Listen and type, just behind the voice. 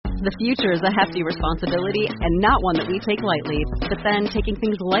The future is a hefty responsibility and not one that we take lightly. But then taking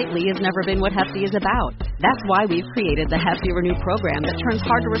things lightly has never been what Hefty is about. That's why we've created the Hefty Renew program that turns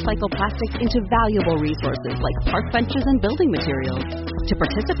hard-to-recycle plastics into valuable resources like park benches and building materials. To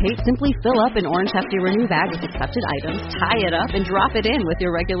participate, simply fill up an orange Hefty Renew bag with accepted items, tie it up, and drop it in with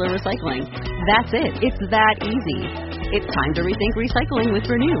your regular recycling. That's it. It's that easy. It's time to rethink recycling with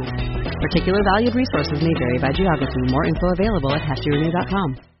Renew. Particular valued resources may vary by geography. More info available at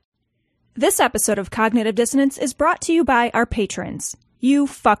heftyrenew.com. This episode of Cognitive Dissonance is brought to you by our patrons. You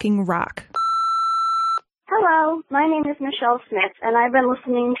fucking rock. Hello, my name is Michelle Smith, and I've been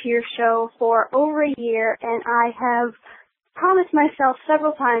listening to your show for over a year, and I have promised myself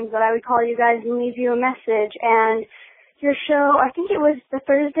several times that I would call you guys and leave you a message, and your show, I think it was the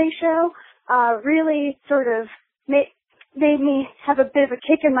Thursday show, really sort of made me have a bit of a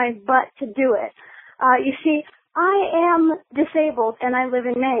kick in my butt to do it. You see, I am disabled and I live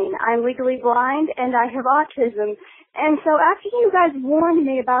in Maine. I'm legally blind and I have autism. And so after you guys warned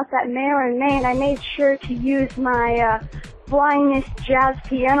me about that mayor in Maine, I made sure to use my blindness jazz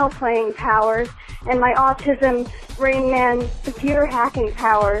piano playing powers and my autism Rain Man computer hacking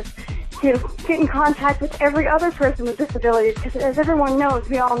powers to get in contact with every other person with disabilities, because as everyone knows,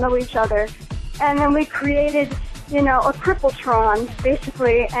 we all know each other. And then we created, you know, a Crippletron,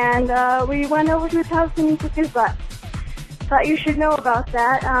 basically, and we went over to his house and he took his butt. Thought you should know about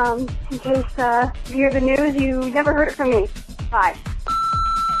that, in case you hear the news, you never heard it from me. Bye.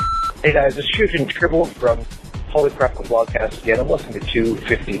 Hey guys, it's Fusion Tribble from Holy Crap the Blogcast again. I'm listening to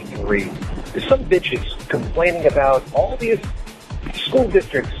 253. There's some bitches complaining about all these school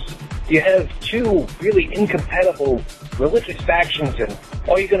districts. You have two really incompatible religious factions, and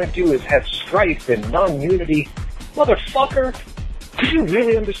all you're going to do is have strife and non-unity. Motherfucker, do you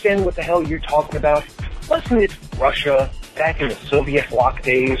really understand what the hell you're talking about? Wasn't it Russia back in the Soviet bloc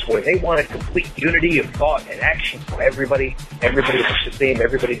days where they wanted complete unity of thought and action for everybody? Everybody was the same,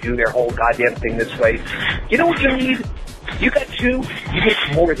 everybody do their whole goddamn thing this way. You know what you need? You got two, you need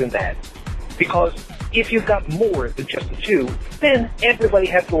more than that. Because if you've got more than just the two, then everybody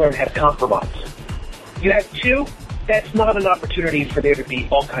has to learn how to compromise. You have two, that's not an opportunity for there to be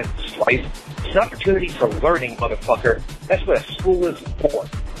all kinds of strife. It's an opportunity for learning, motherfucker. That's what a school is for.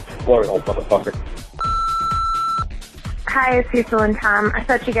 Learn, old motherfucker. Hi, it's Cecil and Tom. I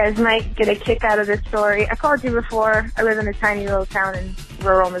thought you guys might get a kick out of this story. I called you before. I live in a tiny little town in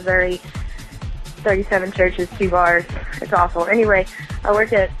rural Missouri. 37 churches, 2 bars. It's awful. Anyway, I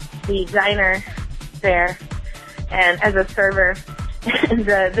work at the diner there and as a server. And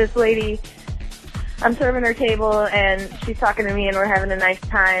this lady, I'm serving her table and she's talking to me and we're having a nice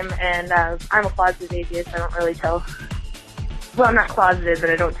time. And I'm a closeted atheist. I don't really tell. Well, I'm not closeted, but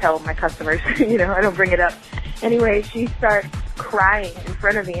I don't tell my customers. You know, I don't bring it up. Anyway, she starts crying in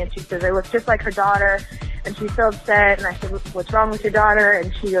front of me, and she says, I look just like her daughter, and she's so upset. And I said, what's wrong with your daughter?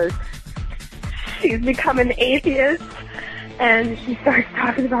 And she goes, she's become an atheist. And she starts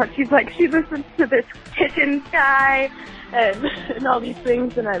talking about, she's like, she listens to this kitchen guy and all these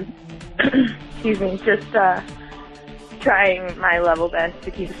things, and I'm, excuse me, just trying my level best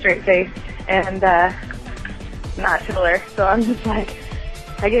to keep a straight face and not tell her. So I'm just like,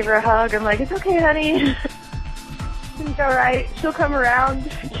 I gave her a hug. I'm like, it's okay, honey. It's all right. She'll come around,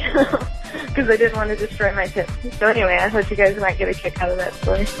 because I didn't want to destroy my tip. So anyway, I thought you guys might get a kick out of that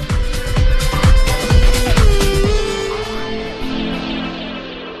story.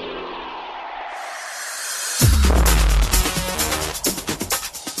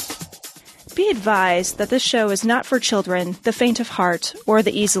 Be advised that this show is not for children, the faint of heart, or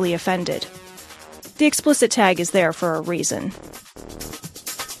the easily offended. The explicit tag is there for a reason.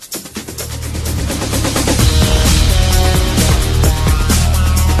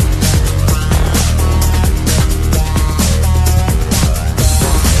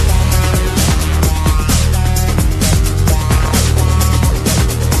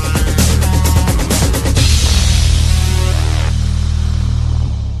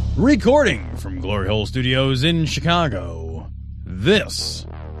 Recording from Glory Hole Studios in Chicago, this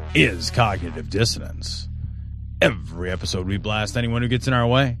is Cognitive Dissonance. Every episode we blast anyone who gets in our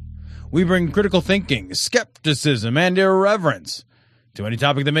way. We bring critical thinking, skepticism, and irreverence to any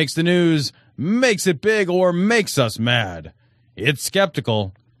topic that makes the news, makes it big, or makes us mad. It's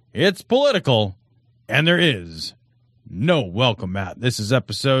skeptical, it's political, and there is no welcome mat. This is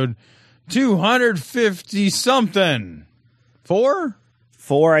episode 250-something. 4?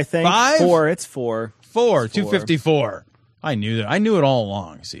 4, I think. 5? 4. It's 4. 4. 254. I knew that. I knew it all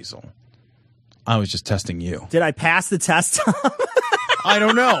along, Cecil. I was just testing you. Did I pass the test? I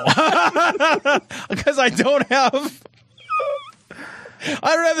don't know. Because I don't have...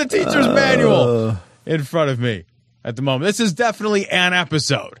 I don't have the teacher's manual in front of me at the moment. This is definitely an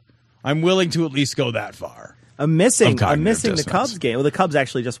episode. I'm willing to at least go that far. I'm missing dissonance. the Cubs game. Well, the Cubs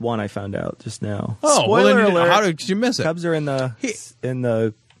actually just won. I found out just now. Oh, Spoiler well, then alert! how did you miss it? Cubs are in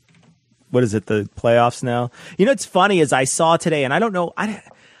the what is it? The playoffs now. You know, what's funny is I saw today, and I don't know.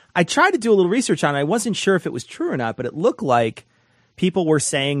 I tried to do a little research on it. I wasn't sure if it was true or not, but it looked like people were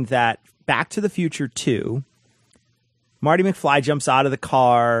saying that Back to the Future 2, Marty McFly jumps out of the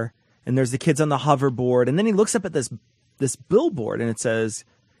car, and there's the kids on the hoverboard, and then he looks up at this billboard, and it says,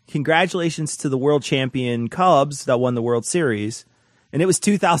 "Congratulations to the world champion Cubs that won the World Series." And it was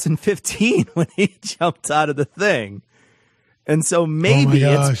 2015 when he jumped out of the thing. And so maybe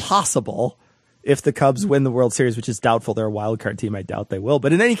it's possible if the Cubs win the World Series, which is doubtful. They're a wild card team. I doubt they will.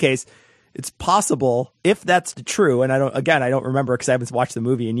 But in any case, it's possible if that's true. And I don't remember because I haven't watched the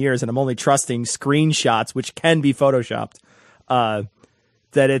movie in years, and I'm only trusting screenshots, which can be photoshopped,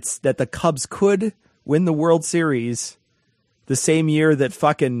 that the Cubs could win the World Series the same year that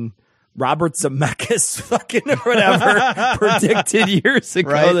fucking Robert Zemeckis fucking or whatever predicted years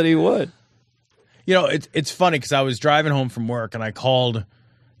ago that he would. You know, it's funny because I was driving home from work and I called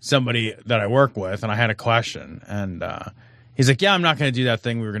somebody that I work with and I had a question, and he's like, "Yeah, I'm not going to do that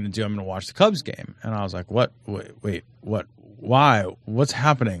thing we were going to do. I'm going to watch the Cubs game." And I was like, "What? Wait, what? Why? What's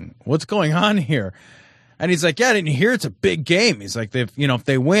happening? What's going on here?" And he's like, "Yeah, didn't you hear? It's a big game." He's like, if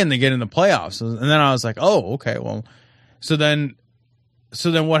they win, they get in the playoffs." And then I was like, "Oh, okay, well." So then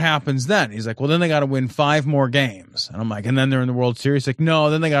what happens then? He's like, "Well, then they got to win 5 more games." And I'm like, "And then they're in the World Series?" Like, "No,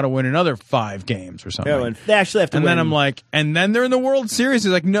 then they got to win another 5 games or something." Yeah, they actually have to win. And then I'm like, "And then they're in the World Series?"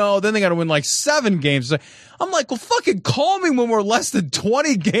 He's like, "No, then they got to win like 7 games." I'm like, "Well, fucking call me when we're less than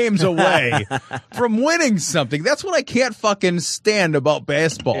 20 games away from winning something." That's what I can't fucking stand about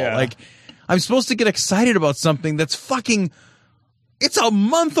baseball. Yeah. Like, I'm supposed to get excited about something that's fucking... It's a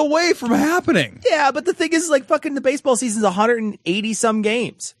month away from happening. Yeah, but the thing is, like, fucking the baseball season's 180 some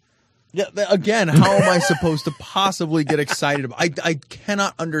games. Yeah, again, how am I supposed to possibly get excited about? I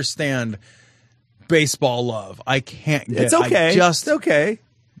cannot understand baseball love. I can't get. It's okay. It's okay,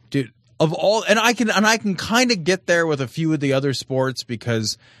 dude. Of all, and I can kind of get there with a few of the other sports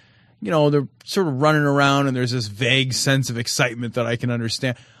because, you know, they're sort of running around and there's this vague sense of excitement that I can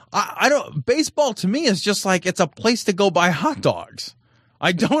understand. I don't. Baseball to me is just like it's a place to go buy hot dogs.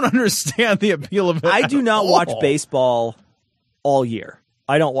 I don't understand the appeal of it. I do not watch baseball all year.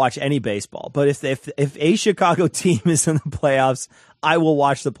 I don't watch any baseball. But if a Chicago team is in the playoffs, I will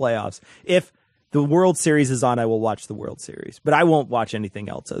watch the playoffs. If the World Series is on, I will watch the World Series. But I won't watch anything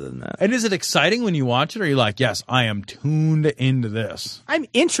else other than that. And is it exciting when you watch it, or are you like, "Yes, I am tuned into this"? I'm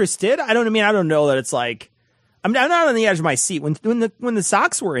interested. I don't know that it's like. I'm not on the edge of my seat. When the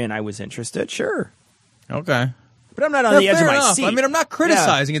Sox were in, I was interested. Sure. Okay. But I'm not on the edge of my seat. I mean, I'm not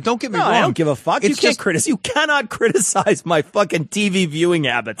criticizing it. Don't get me wrong. I don't give a fuck. You cannot criticize my fucking TV viewing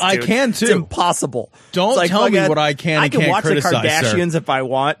habits, dude. I can too. It's impossible. Don't tell me what I can and can't criticize, I can watch the Kardashians if I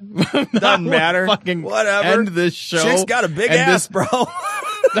want. Doesn't matter. Fucking whatever. End this show. Chick's got a big ass, bro.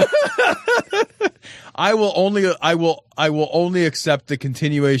 I will only accept the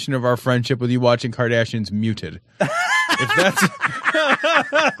continuation of our friendship with you watching Kardashians Muted. If that's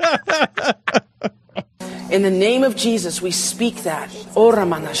in the name of Jesus, we speak that. Ora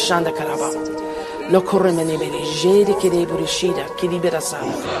mana shanda karaba. Lo korene nebere jede kede burishida kidibera sa.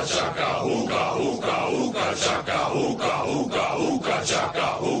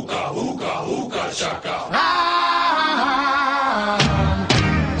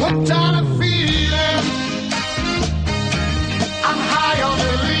 Hooked on a feeling, I'm high on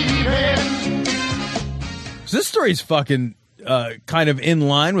believing. So this story's fucking kind of in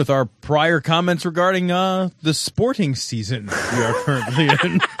line with our prior comments regarding the sporting season we are currently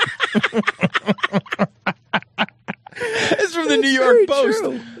in. It's from the New York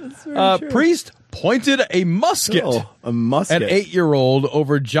Post. Priest pointed a musket, at 8-year-old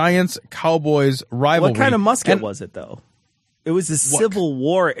over Giants Cowboys rivalry. What kind of musket was it, though? It was a Civil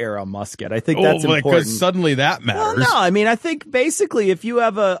War era musket. I think that's important. Because suddenly that matters. Well, no, I mean, I think basically if you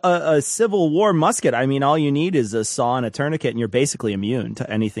have a Civil War musket, I mean, all you need is a saw and a tourniquet, and you're basically immune to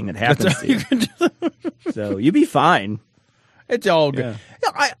anything that happens to you. So you'd be fine. It's all good.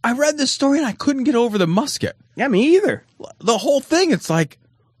 Yeah, I read this story and I couldn't get over the musket. Yeah, me either. The whole thing, it's like,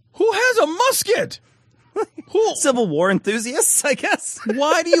 who has a musket? Who? Civil War enthusiasts, I guess.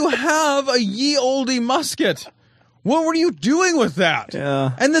 Why do you have a ye olde musket? What were you doing with that?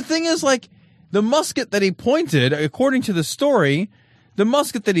 Yeah. And the thing is, like, the musket that he pointed, according to the story, the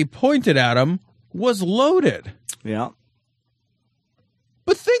musket that he pointed at him was loaded. Yeah.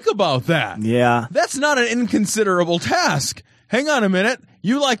 But think about that. Yeah. That's not an inconsiderable task. hang on a minute.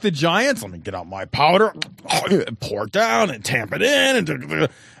 You like the Giants? Let me get out my powder, pour it down and tamp it in. And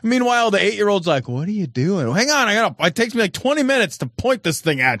meanwhile, the 8-year-old's like, what are you doing? Hang on, it takes me like 20 minutes to point this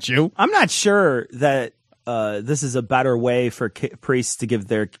thing at you. I'm not sure that this is a better way for priests to give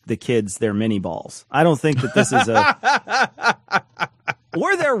the kids their mini balls. I don't think that this is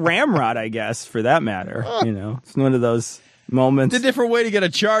or their ramrod, I guess, for that matter. You know, it's one of those moments. It's a different way to get a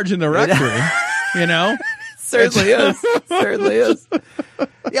charge in the rectory, you know? Certainly is. Certainly is.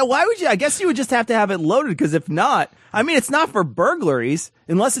 Yeah, why would you? I guess you would just have to have it loaded, because if not, I mean, it's not for burglaries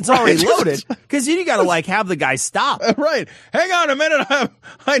unless it's already loaded, because you got to like have the guy stop. Right. Hang on a minute.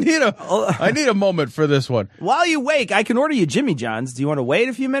 I need a moment for this one. While you wait, I can order you Jimmy John's. Do you want to wait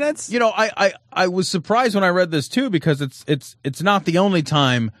a few minutes? You know, I was surprised when I read this too, because it's not the only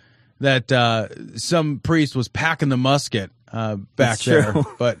time that some priest was packing the musket back there.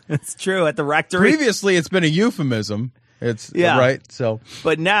 But it's true at the rectory. Previously, it's been a euphemism. It's right. So,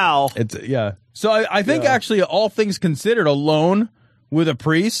 but now it's So I think actually, all things considered, alone with a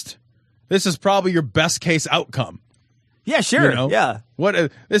priest, this is probably your best case outcome. Yeah, sure. You know? Yeah.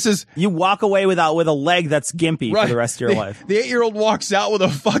 This is, you walk away with a leg that's gimpy for the rest of your life. The 8-year-old walks out with a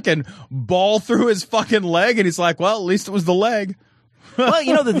fucking ball through his fucking leg, and he's like, well, at least it was the leg. Well,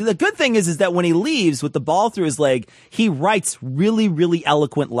 you know, the good thing is that when he leaves with the ball through his leg, he writes really, really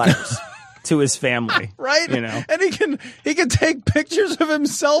eloquent letters to his family. Right? You know, and he can take pictures of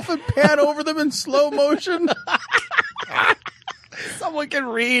himself and pan over them in slow motion. Someone can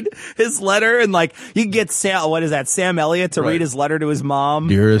read his letter, and like you can get Sam Elliott to read his letter to his mom.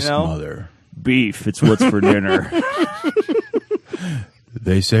 Dearest mother, beef. It's what's for dinner.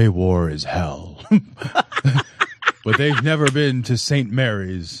 They say war is hell, but they've never been to St.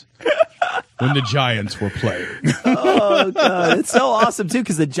 Mary's when the Giants were playing. Oh God, it's so awesome too,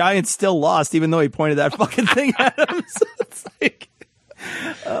 because the Giants still lost, even though he pointed that fucking thing at him. So it's like,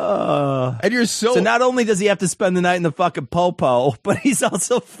 and you're so not only does he have to spend the night in the fucking popo, but he's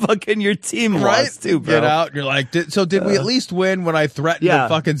also fucking your team lost too, bro. Get out. And you're like, did we at least win when I threatened a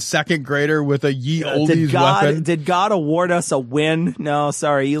fucking second grader with a ye oldies weapon? Did God award us a win? No,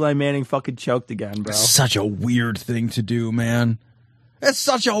 sorry, Eli Manning fucking choked again, bro. Such a weird thing to do, man. That's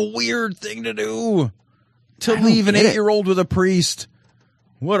such a weird thing to do. To leave an 8-year-old with a priest.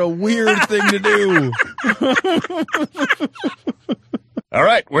 What a weird thing to do. All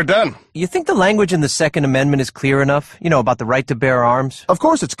right, we're done. You think the language in the Second Amendment is clear enough? You know, about the right to bear arms? Of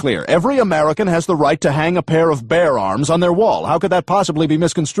course it's clear. Every American has the right to hang a pair of bear arms on their wall. How could that possibly be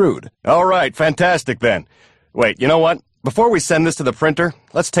misconstrued? All right, fantastic then. Wait, you know what? Before we send this to the printer,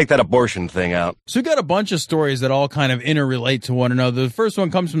 let's take that abortion thing out. So we got a bunch of stories that all kind of interrelate to one another. The first one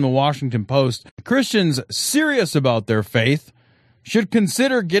comes from the Washington Post. Christians serious about their faith should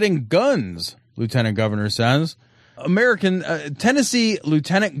consider getting guns, Lieutenant Governor says. Tennessee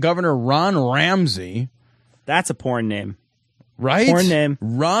Lieutenant Governor Ron Ramsey. That's a porn name. Right? Porn name.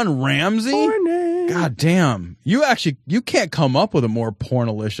 Ron Ramsey? Porn name. God damn. You can't come up with a more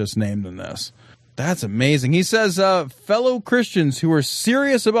pornalicious name than this. That's amazing. He says, fellow Christians who are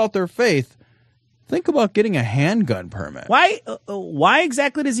serious about their faith, think about getting a handgun permit. Why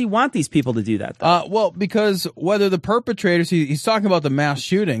exactly does he want these people to do that, though? Well, because whether the perpetrators, he's talking about the mass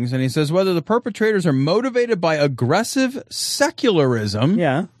shootings, and he says whether the perpetrators are motivated by aggressive secularism.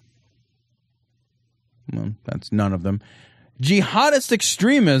 Yeah. Well, that's none of them. Jihadist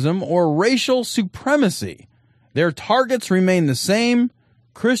extremism or racial supremacy. Their targets remain the same.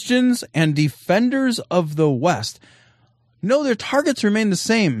 Christians and defenders of the West. No, their targets remain the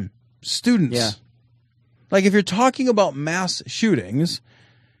same. Students. Yeah. Like if you're talking about mass shootings,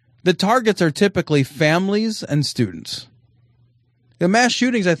 the targets are typically families and students. The mass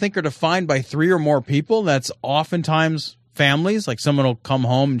shootings, I think, are defined by 3 or more people. That's oftentimes families. Like someone will come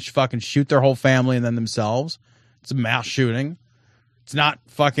home and fucking shoot their whole family and then themselves. It's a mass shooting. It's not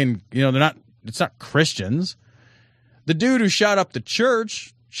fucking, it's not Christians. The dude who shot up the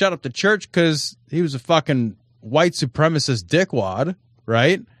church because he was a fucking white supremacist dickwad,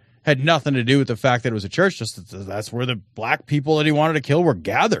 right? Had nothing to do with the fact that it was a church. Just that's where the black people that he wanted to kill were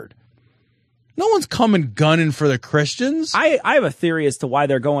gathered. No one's coming gunning for the Christians. I have a theory as to why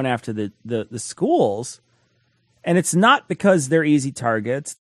they're going after the schools, and it's not because they're easy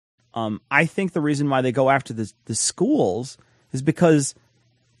targets. I think the reason why they go after the schools is because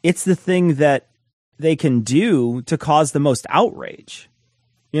it's the thing that they can do to cause the most outrage.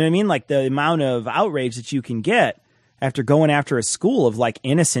 You know what I mean? Like the amount of outrage that you can get after going after a school of like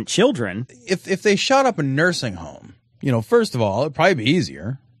innocent children. If they shot up a nursing home, first of all, it'd probably be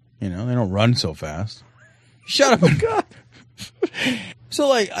easier. They don't run so fast. Shut up. Oh, God. So,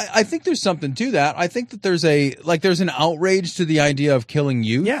 like, I think there's something to that. I think that there's an outrage to the idea of killing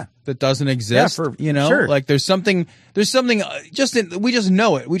youth that doesn't exist. Yeah, sure. Like there's something we just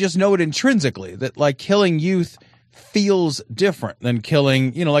know it. We just know it intrinsically that like killing youth feels different than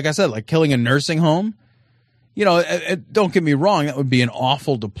killing, like I said, like killing a nursing home. Don't get me wrong. That would be an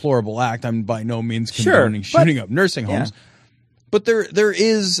awful, deplorable act. I'm by no means condoning shooting up nursing homes. But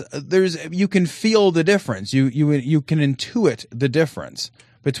there's you can feel the difference. You can intuit the difference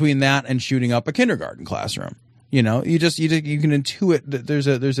between that and shooting up a kindergarten classroom. You can intuit that there's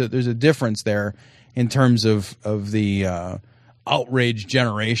a difference there in terms of the outrage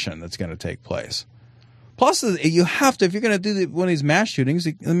generation that's going to take place. Plus, you have to, if you're going to do one of these mass shootings,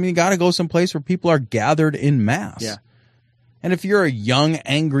 you got to go someplace where people are gathered in mass. Yeah. And if you're a young,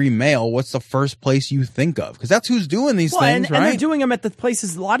 angry male, what's the first place you think of? Because that's who's doing these things, right? And they're doing them at the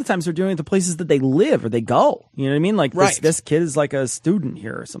places, a lot of times they're doing it at the places that they live or they go. You know what I mean? Like this kid is like a student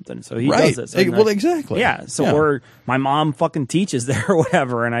here or something, so he does this. Well, exactly. Yeah, or my mom fucking teaches there or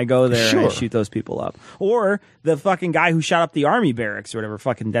whatever, and I go there and I shoot those people up. Or the fucking guy who shot up the army barracks or whatever,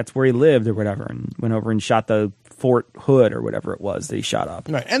 fucking that's where he lived or whatever, and went over and shot the Fort Hood or whatever it was that he shot up.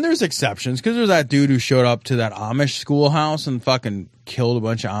 Right, and there's exceptions, because there's that dude who showed up to that Amish schoolhouse and fucking killed a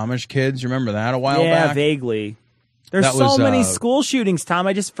bunch of Amish kids. You remember that a while back? Yeah, vaguely. There's so many school shootings, Tom.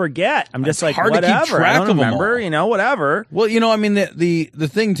 I just forget. I'm just like, hard whatever. to keep track I don't of them remember, all. Whatever. Well, I mean, the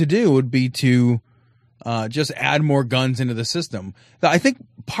thing to do would be to just add more guns into the system. I think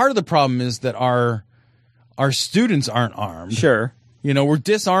part of the problem is that our students aren't armed. Sure. We're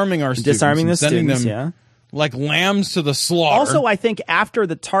disarming our students. Disarming the sending students, them like lambs to the slaughter. Also, I think after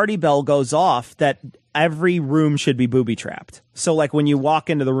the tardy bell goes off, that every room should be booby-trapped. So, like, when you walk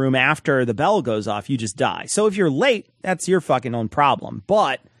into the room after the bell goes off, you just die. So if you're late, that's your fucking own problem.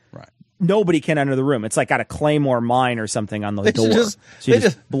 But nobody can enter the room. It's like got a Claymore mine or something on the door. So it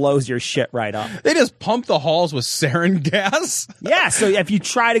just blows your shit right up. They just pump the halls with sarin gas. Yeah, so if you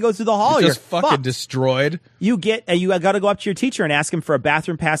try to go through the hall, you're fucking fucked. Destroyed. You got to go up to your teacher and ask him for a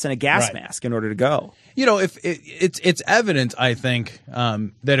bathroom pass and a gas mask in order to go. If it's evident, I think,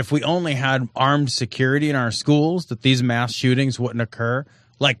 that if we only had armed security in our schools, that these mass shootings wouldn't occur.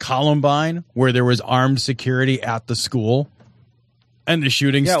 Like Columbine, where there was armed security at the school, and the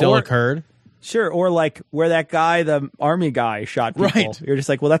shooting still occurred. Sure, or like where that guy, the army guy, shot people. Right. You're just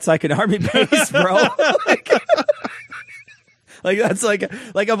like, well, that's like an army base, bro. like that's like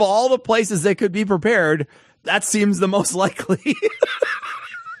of all the places that could be prepared, that seems the most likely.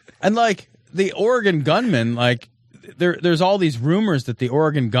 And like the Oregon gunman, like there's all these rumors that the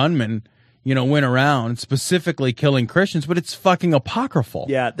Oregon gunman, went around specifically killing Christians, but it's fucking apocryphal.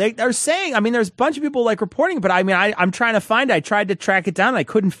 Yeah, they're saying, I mean, there's a bunch of people like reporting, but I mean, I'm trying to find it. I tried to track it down and I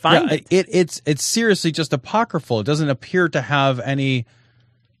couldn't find it. It's seriously just apocryphal. It doesn't appear to have any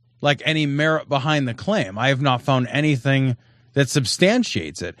merit behind the claim. I have not found anything that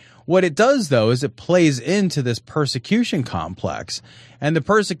substantiates it. What it does, though, is it plays into this persecution complex, and the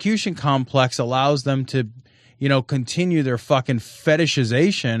persecution complex allows them to, continue their fucking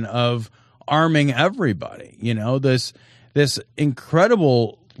fetishization of arming everybody. This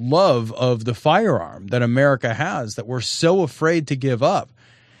incredible love of the firearm that America has that we're so afraid to give up.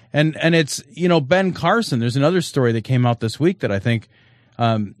 And it's, Ben Carson, there's another story that came out this week that I think,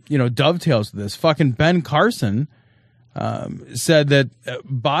 dovetails with this. Fucking Ben Carson said that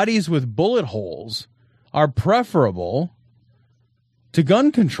bodies with bullet holes are preferable to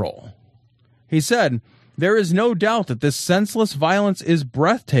gun control. He said, "There is no doubt that this senseless violence is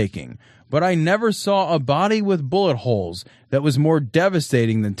breathtaking, but I never saw a body with bullet holes that was more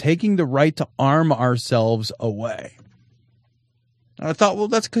devastating than taking the right to arm ourselves away." And I thought, well,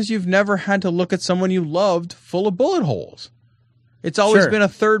 that's because you've never had to look at someone you loved full of bullet holes. It's always been a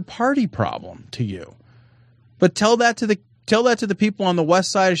third-party problem to you. But tell that to the people on the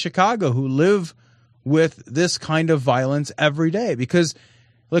west side of Chicago who live with this kind of violence every day. Because,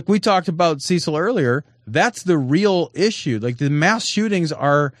 like we talked about Cecil earlier, that's the real issue. Like, the mass shootings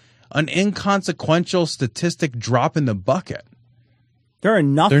are an inconsequential statistic drop in the bucket. They're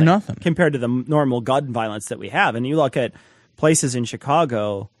nothing. They're nothing compared to the normal gun violence that we have. And you look at places in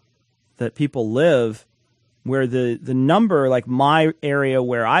Chicago that people live where the number, like my area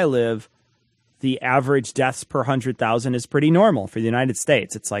where I live, the average deaths per 100,000 is pretty normal for the United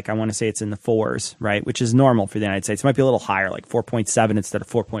States. It's like, I want to say it's in the 4s, right? Which is normal for the United States. It might be a little higher, like 4.7 instead of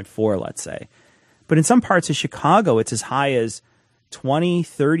 4.4, let's say. But in some parts of Chicago, it's as high as 20,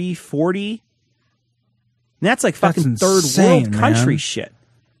 30, 40. And that's like fucking third world country shit.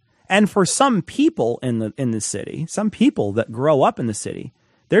 And for some people in the city, some people that grow up in the city,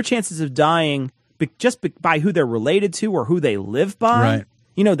 their chances of dying by who they're related to or who they live by, Right.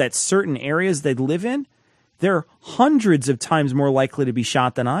 you know, that certain areas they live in, they're hundreds of times more likely to be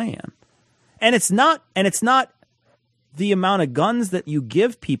shot than I am. And it's not the amount of guns that you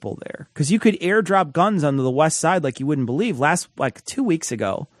give people there, because you could airdrop guns onto the west side like you wouldn't believe. Like 2 weeks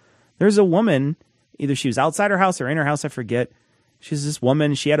ago, there's a woman, either she was outside her house or in her house, I forget. She's this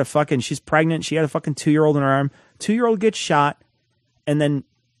woman, she's pregnant, she had a fucking 2-year-old in her arm. 2-year-old gets shot, and then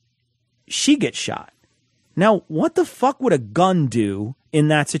she gets shot. Now, what the fuck would a gun do in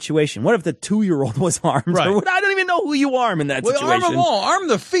that situation? What if the 2-year-old was armed? Right. I don't even know who you arm in that situation. Arm them all. Arm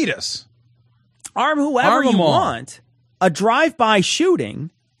the fetus. Arm whoever you want. A drive-by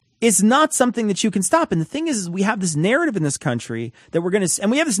shooting is not something that you can stop. And the thing is we have this narrative in this country that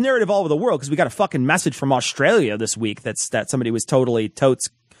and we have this narrative all over the world because we got a fucking message from Australia this week that somebody was totally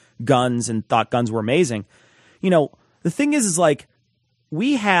totes guns and thought guns were amazing. You know, the thing is like,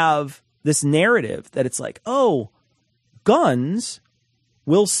 we have this narrative that it's like, oh, guns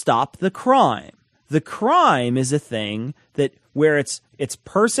will stop the crime. The crime is a thing that where it's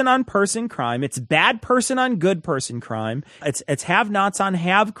person on person crime, it's bad person on good person crime, it's have-nots on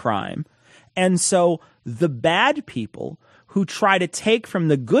have crime. And so the bad people who try to take from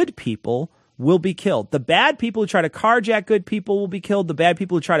the good people will be killed. The bad people who try to carjack good people will be killed. The bad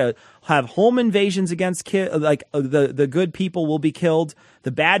people who try to have home invasions against the good people will be killed.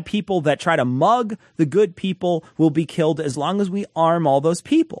 The bad people that try to mug the good people will be killed as long as we arm all those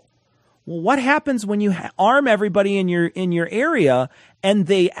people. Well, what happens when you arm everybody in your area and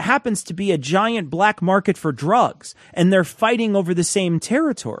they happens to be a giant black market for drugs and they're fighting over the same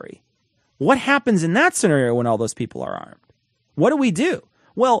territory? What happens in that scenario when all those people are armed? What do we do?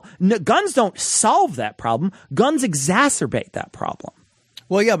 Well, guns don't solve that problem. Guns exacerbate that problem.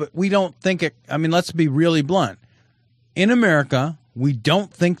 Well, yeah, but we don't think it. I mean, let's be really blunt. In America, we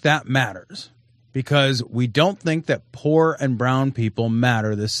don't think that matters because we don't think that poor and brown people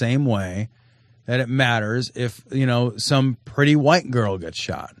matter the same way that it matters if, you know, some pretty white girl gets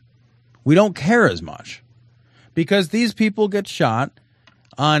shot. We don't care as much because these people get shot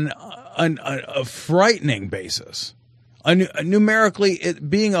on a frightening basis. Numerically, it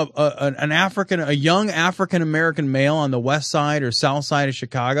being a young African American male on the west side or south side of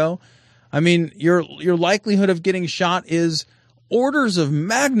Chicago, I mean, your likelihood of getting shot is orders of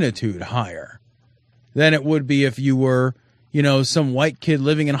magnitude higher than it would be if you were, you know, some white kid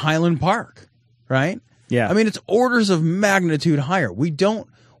living in Highland Park, right? Yeah. I mean, it's orders of magnitude higher. We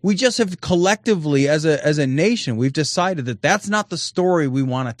just have collectively as a nation, we've decided that that's not the story we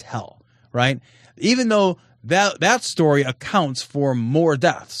want to tell, right? Even though that story accounts for more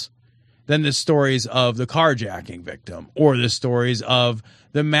deaths than the stories of the carjacking victim or the stories of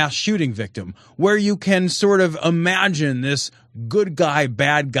the mass shooting victim, where you can sort of imagine this good guy,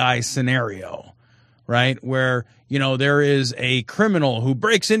 bad guy scenario, right? Where, you know, there is a criminal who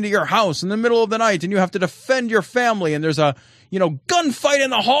breaks into your house in the middle of the night and you have to defend your family and there's a, you know, gunfight in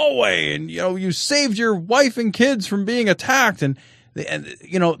the hallway and, you know, you saved your wife and kids from being attacked and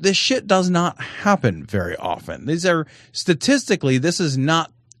you know, this shit does not happen very often. These are statistically, this is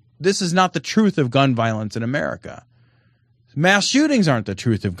not the truth of gun violence in America. Mass shootings aren't the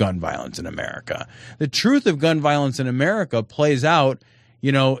truth of gun violence in America. The truth of gun violence in America plays out,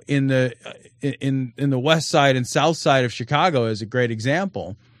 you know, in the west side and south side of Chicago is a great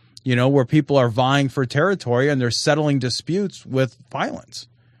example, you know, where people are vying for territory and they're settling disputes with violence.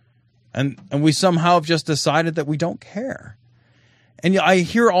 And we somehow have just decided that we don't care. And I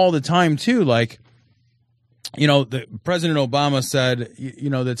hear all the time, too, like, you know, President Obama said, you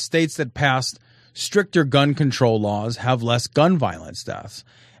know, that states that passed stricter gun control laws have less gun violence deaths.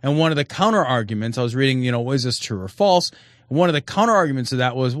 And one of the counter arguments I was reading, you know, is this true or false? One of the counter arguments to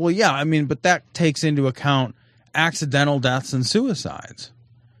that was, well, yeah, I mean, but that takes into account accidental deaths and suicides,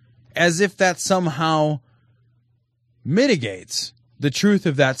 as if that somehow mitigates the truth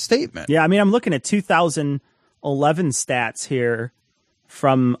of that statement. Yeah, I mean, I'm looking at 2011 stats here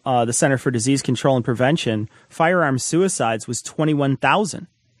from the Center for Disease Control and Prevention. Firearm suicides was 21,000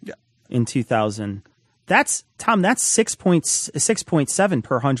 in 2000. That's 6.7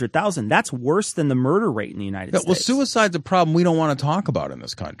 per 100,000. That's worse than the murder rate in the United States. Well, suicide's a problem we don't want to talk about in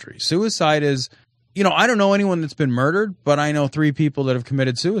this country. Suicide is, you know, I don't know anyone that's been murdered, but I know 3 people that have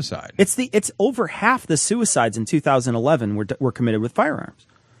committed suicide. It's over half the suicides in 2011 were committed with firearms.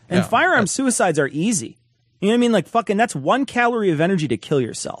 And firearm suicides are easy. You know what I mean? Like fucking, that's 1 calorie of energy to kill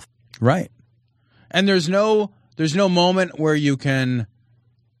yourself. Right. And there's no moment where you can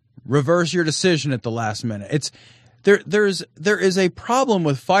reverse your decision at the last minute. It's there is a problem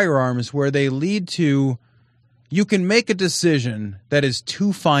with firearms where they lead to, you can make a decision that is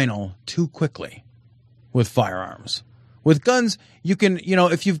too final too quickly. with firearms. With guns, you can,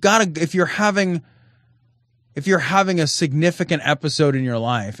 if you're having a significant episode in your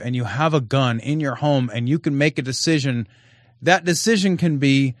life and you have a gun in your home and you can make a decision, that decision can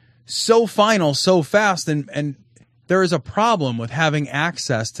be so final, so fast, and there is a problem with having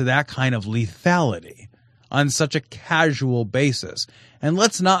access to that kind of lethality on such a casual basis. And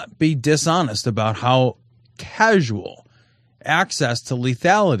let's not be dishonest about how casual access to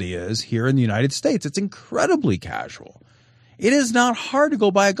lethality is here in the United States. It's incredibly casual. It is not hard to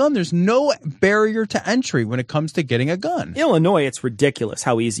go buy a gun. There's no barrier to entry when it comes to getting a gun. Illinois, it's ridiculous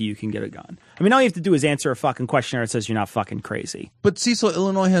how easy you can get a gun. I mean, all you have to do is answer a fucking questionnaire that says you're not fucking crazy. But Cecil,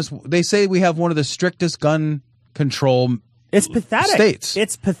 Illinois they say we have one of the strictest gun control It's pathetic. States.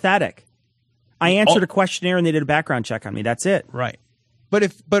 It's pathetic. I answered a questionnaire and they did a background check on me. That's it. Right.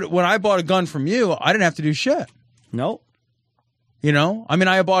 But when I bought a gun from you, I didn't have to do shit. Nope.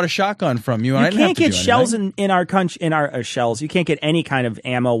 I bought a shotgun from you. And You I didn't have can't to get do shells anything. in our country, in our shells. You can't get any kind of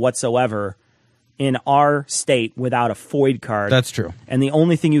ammo whatsoever in our state without a FOID card. That's true. And the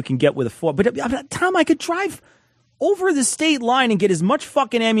only thing you can get with a FOID, but Tom, I could drive over the state line and get as much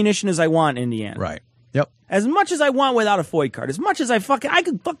fucking ammunition as I want in Indiana. Right. Yep. As much as I want without a FOID card. As much as I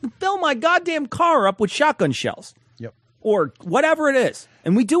could fucking fill my goddamn car up with shotgun shells. Yep. Or whatever it is.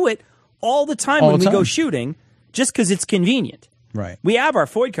 And we do it all the time when we go shooting just because it's convenient. Right. We have our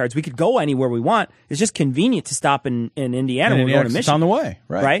FOID cards. We could go anywhere we want. It's just convenient to stop in Indiana when we're going to Michigan. It's on the way.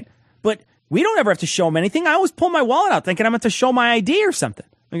 Right. But we don't ever have to show them anything. I always pull my wallet out thinking I'm going to show my ID or something.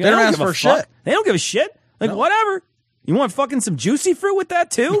 Like, They don't ask give a for shit. They don't give a shit. Like, whatever. You want fucking some juicy fruit with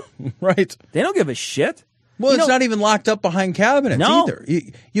that too? Right. They don't give a shit. Well, it's not even locked up behind cabinets either.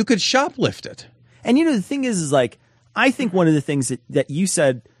 You could shoplift it. And the thing is like, I think one of the things that you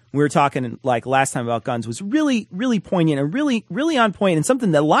said, we were talking like last time about guns, was really, really poignant and really, really on point, and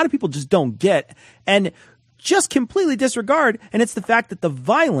something that a lot of people just don't get and just completely disregard. And it's the fact that the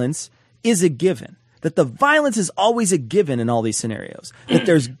violence is a given. That the violence is always a given in all these scenarios. That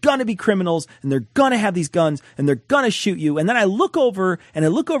there's gonna be criminals and they're gonna have these guns and they're gonna shoot you. And then I look over and I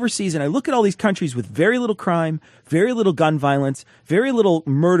look overseas and I look at all these countries with very little crime, very little gun violence, very little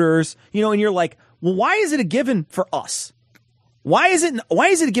murderers, and you're like, well, why is it a given for us? Why is it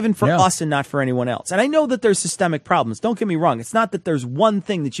a given for us and not for anyone else? And I know that there's systemic problems. Don't get me wrong. It's not that there's one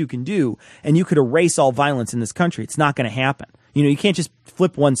thing that you can do and you could erase all violence in this country. It's not going to happen. You can't just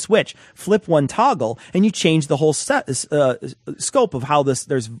flip one switch, flip one toggle, and you change the whole scope of how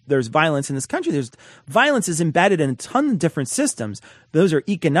there's violence in this country. Violence is embedded in a ton of different systems. Those are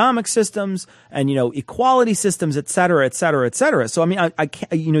economic systems and, equality systems, et cetera, et cetera, et cetera. So, I mean, I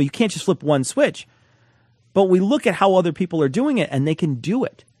can't, you can't just flip one switch. But we look at how other people are doing it and they can do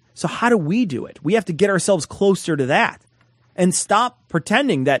it. So how do we do it? We have to get ourselves closer to that and stop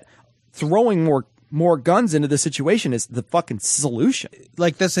pretending that throwing more guns into the situation is the fucking solution.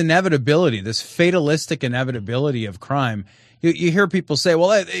 Like this inevitability, this fatalistic inevitability of crime. You hear people say,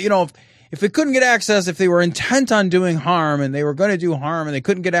 well, if they couldn't get access, if they were intent on doing harm and they were going to do harm and they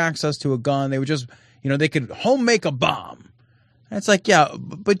couldn't get access to a gun, they would just, they could home make a bomb. And it's like, yeah,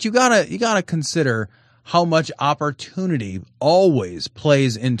 but you gotta consider how much opportunity always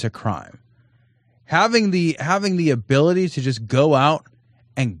plays into crime. Having the ability to just go out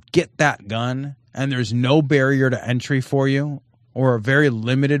and get that gun, and there's no barrier to entry for you, or a very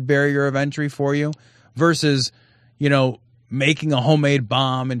limited barrier of entry for you, versus, making a homemade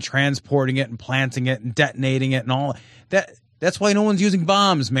bomb and transporting it and planting it and detonating it and all that. That's why no one's using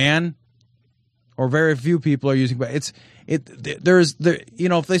bombs, man. Or very few people are using bombs. If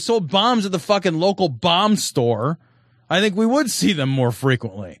they sold bombs at the fucking local bomb store, I think we would see them more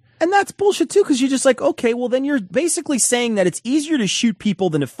frequently. And that's bullshit too, because you're just like, okay, well then you're basically saying that it's easier to shoot people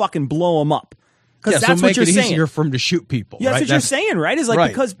than to fucking blow them up. Because that's what you're saying. Easier for them to shoot people. Yeah, right? That's what you're saying, right? Is like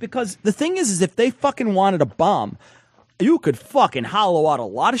right. because the thing is if they fucking wanted a bomb, you could fucking hollow out a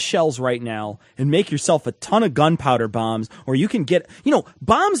lot of shells right now and make yourself a ton of gunpowder bombs, or you can get,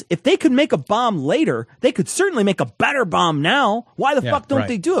 bombs. If they could make a bomb later, they could certainly make a better bomb now. Why the fuck don't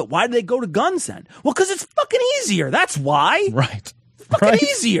they do it? Why do they go to guns then? Well, because it's fucking easier. That's why. Right. It's fucking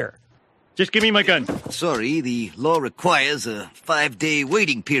easier. Just give me my gun. Sorry, the law requires a 5-day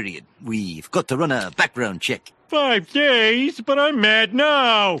waiting period. We've got to run a background check. 5 days? But I'm mad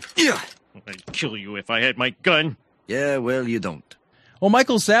now. Yeah. I'd kill you if I had my gun. Yeah, well, you don't. Well,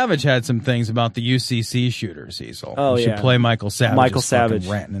 Michael Savage had some things about the UCC shooter, Cecil. Oh, you should play Michael Savage. Michael Savage.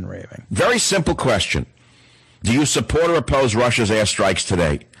 Ranting and raving. Very simple question. Do you support or oppose Russia's airstrikes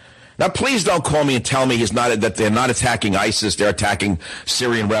today? Now, please don't call me and tell me that they're not attacking ISIS, they're attacking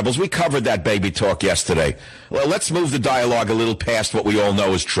Syrian rebels. We covered that baby talk yesterday. Well, let's move the dialogue a little past what we all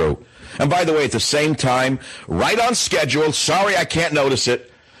know is true. And by the way, at the same time, right on schedule, sorry I can't notice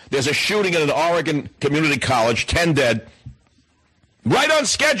it, there's a shooting at an Oregon community college, 10 dead. Right on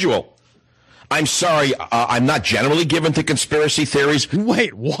schedule. I'm sorry, I'm not generally given to conspiracy theories.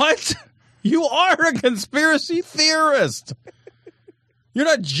 Wait, what? You are a conspiracy theorist. You're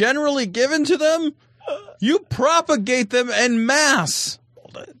not generally given to them? You propagate them en masse.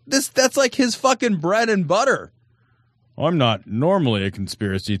 That's like his fucking bread and butter. I'm not normally a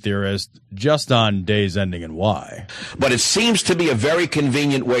conspiracy theorist, just on days ending in Y. But it seems to be a very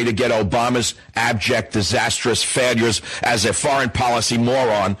convenient way to get Obama's abject, disastrous failures as a foreign policy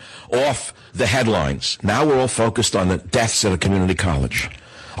moron off the headlines. Now we're all focused on the deaths at a community college.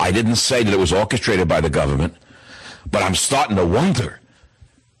 I didn't say that it was orchestrated by the government, but I'm starting to wonder,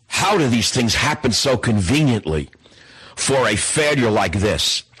 how do these things happen so conveniently for a failure like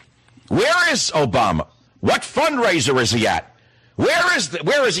this? Where is Obama? What fundraiser is he at? Where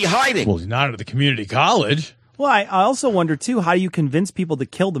is he hiding? Well, he's not at the community college. Well, I also wonder, too, how do you convince people to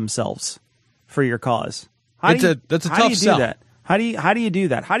kill themselves for your cause? That's a tough sell. How do you do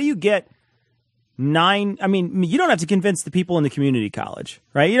that? How do you get you don't have to convince the people in the community college,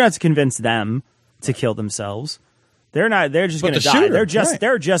 right? You don't have to convince them to kill themselves. They're just going to die. Shooter,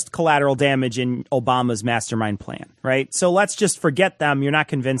 They're just collateral damage in Obama's mastermind plan, right? So let's just forget them. You're not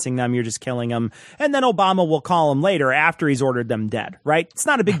convincing them. You're just killing them. And then Obama will call them later after he's ordered them dead, right? It's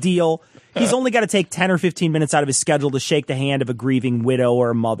not a big deal. He's only got to take 10 or 15 minutes out of his schedule to shake the hand of a grieving widow or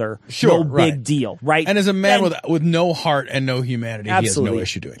a mother. Sure, no big deal, right? And as a man with no heart and no humanity, absolutely. He has no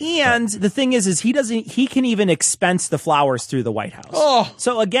issue doing it. And the thing is he can even expense the flowers through the White House. Oh,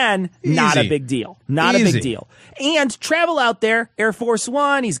 so again, not a big deal. Not a big deal. And travel out there, Air Force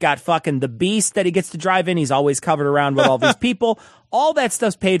One. He's got fucking the Beast that he gets to drive in. He's always covered around with all these people. All that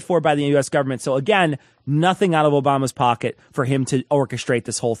stuff's paid for by the U.S. government. So again, nothing out of Obama's pocket for him to orchestrate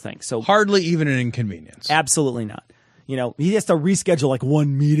this whole thing. So hardly even an inconvenience. Absolutely not. You know, he has to reschedule like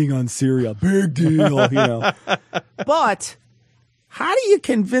one meeting on Syria. Big deal, you know. But how do you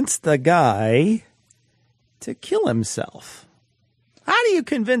convince the guy to kill himself? How do you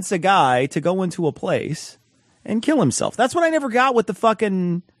convince a guy to go into a place and kill himself? That's what I never got with the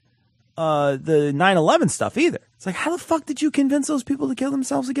fucking the 9/11 stuff either. It's like, how the fuck did you convince those people to kill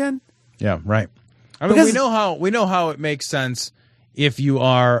themselves again? Yeah, right. I mean, we know how it makes sense if you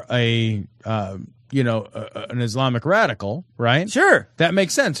are an Islamic radical, right? Sure, that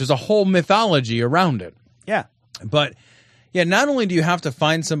makes sense. There's a whole mythology around it. Yeah, but yeah, not only do you have to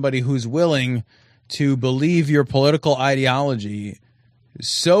find somebody who's willing to believe your political ideology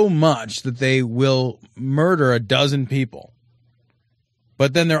so much that they will murder a dozen people,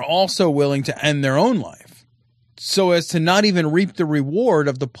 but then they're also willing to end their own life so as to not even reap the reward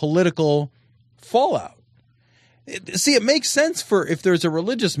of the political fallout. It makes sense for if there's a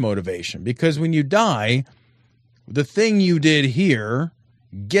religious motivation, because when you die, the thing you did here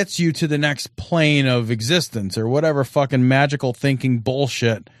gets you to the next plane of existence or whatever fucking magical thinking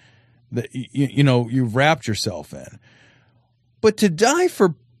bullshit that you've wrapped yourself in. But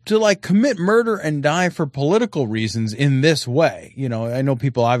to commit murder and die for political reasons in this way, I know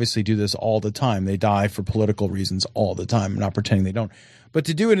people obviously do this all the time. They die for political reasons all the time. I'm not pretending they don't. But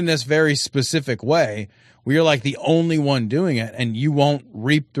to do it in this very specific way, where you're like the only one doing it and you won't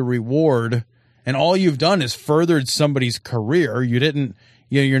reap the reward, and all you've done is furthered somebody's career. You didn't,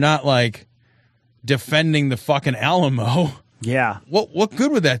 you're not like defending the fucking Alamo. Yeah. What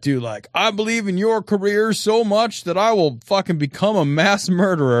good would that do? Like, I believe in your career so much that I will fucking become a mass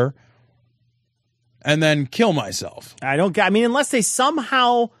murderer and then kill myself. Unless they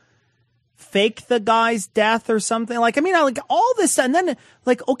somehow fake the guy's death or something. All this, and then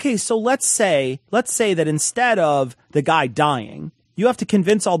okay, so let's say that instead of the guy dying, you have to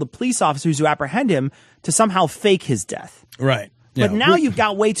convince all the police officers who apprehend him to somehow fake his death. Right. But now you've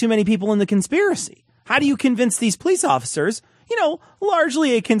got way too many people in the conspiracy. How do you convince these police officers,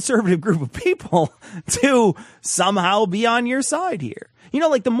 largely a conservative group of people, to somehow be on your side here?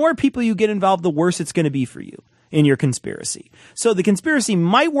 The more people you get involved, the worse it's going to be for you in your conspiracy. So the conspiracy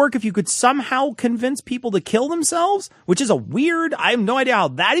might work if you could somehow convince people to kill themselves, which is I have no idea how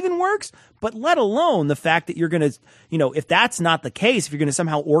that even works, but let alone the fact that you're going to, if that's not the case, if you're going to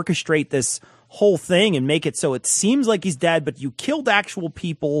somehow orchestrate this whole thing and make it so it seems like he's dead, but you killed actual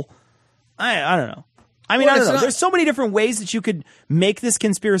people. I don't know. I don't know. There's so many different ways that you could make this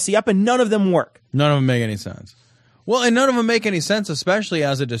conspiracy up, and none of them work. None of them make any sense. Well, and none of them make any sense, especially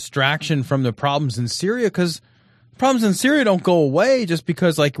as a distraction from the problems in Syria, because problems in Syria don't go away just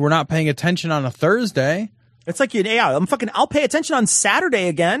because we're not paying attention on a Thursday. It's like, I'll pay attention on Saturday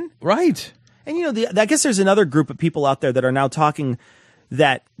again. Right. And I guess there's another group of people out there that are now talking,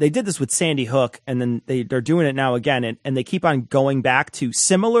 that they did this with Sandy Hook, and then they're doing it now again, and they keep on going back to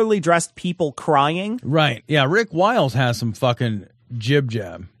similarly dressed people crying. Right. Yeah, Rick Wiles has some fucking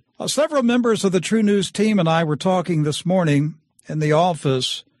jib-jab. Several members of the True News team and I were talking this morning in the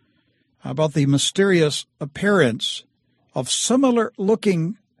office about the mysterious appearance of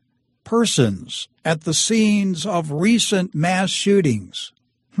similar-looking persons at the scenes of recent mass shootings.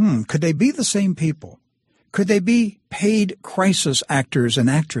 Could they be the same people? Could they be paid crisis actors and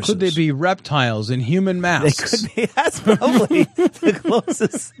actresses? Could they be reptiles in human masks? They could be. That's probably the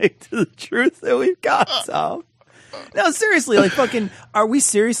closest thing to the truth that we've got, Tom. No, seriously, like fucking, are we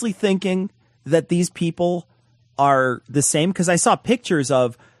seriously thinking that these people are the same? Because I saw pictures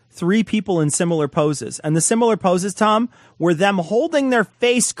of 3 people in similar poses. And the similar poses, Tom, were them holding their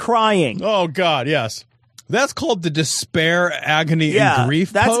face crying. Oh, God, yes. That's called the despair, agony, and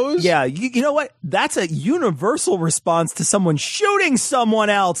grief pose? Yeah, you know what? That's a universal response to someone shooting someone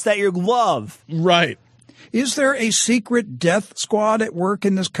else that you love. Right. Is there a secret death squad at work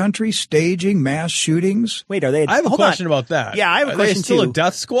in this country staging mass shootings? Wait, are they? I have a question about that. Yeah, I have a question, Are they still too. a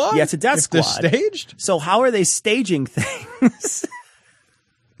death squad? Yeah, it's a death if squad. They're staged? So how are they staging things?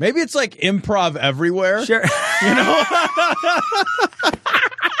 Maybe it's like improv everywhere. Sure. You know?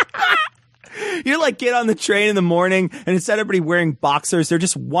 You like get on the train in the morning, and instead of everybody wearing boxers, they're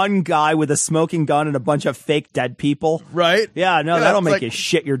just one guy with a smoking gun and a bunch of fake dead people. Right? Yeah, no, Yeah, that'll it's make like- you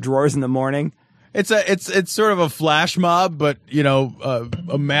shit your drawers in the morning. It's sort of a flash mob, but you know,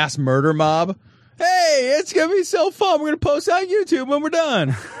 a mass murder mob. Hey, it's gonna be so fun. We're gonna post on YouTube when we're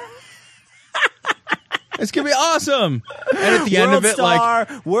done. It's gonna be awesome. And at the end of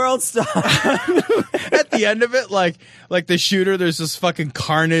it, World Star. At the end of it, like the shooter, there's this fucking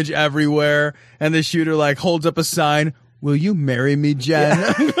carnage everywhere, and the shooter like holds up a sign, "Will you marry me, Jen?"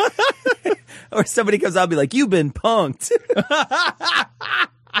 Yeah. Or somebody comes out and be like, "You've been punked."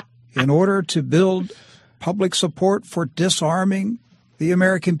 In order to build public support for disarming the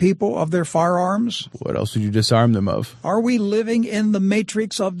American people of their firearms? What else would you disarm them of? Are we living in the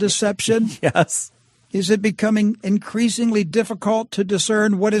matrix of deception? Yes. Is it becoming increasingly difficult to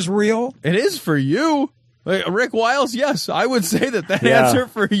discern what is real? It is for you. Like, Rick Wiles, yes. I would say that Yeah. answer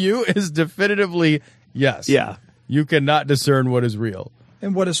for you is definitively yes. Yeah. You cannot discern what is real.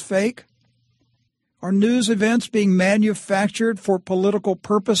 And what is fake? Are news events being manufactured for political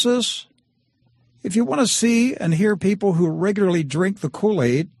purposes? If you want to see and hear people who regularly drink the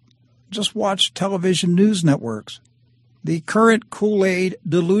Kool-Aid, just watch television news networks. The current Kool-Aid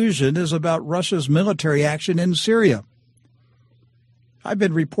delusion is about Russia's military action in Syria. I've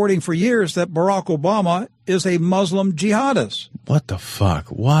been reporting for years that Barack Obama is a Muslim jihadist. What the fuck?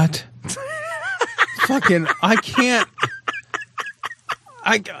 What? Fucking, I can't.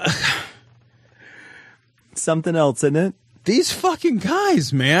 Something else, isn't it? These fucking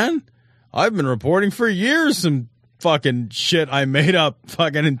guys, man. I've been reporting for years some fucking shit I made up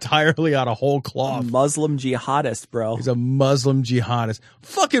fucking entirely out of whole cloth. Muslim jihadist, bro. He's a Muslim jihadist.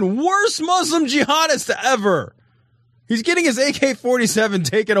 Fucking worst Muslim jihadist ever. He's getting his AK-47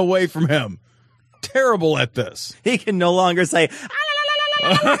 taken away from him. Terrible at this. He can no longer say,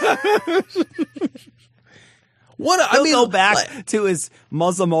 He'll go back to his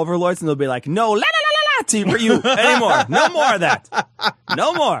Muslim overlords and they'll be like, no, la la la la la to for you anymore. No more of that.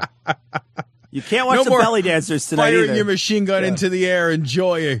 No more. You can't watch the belly dancers tonight Firing either. your machine gun into the air.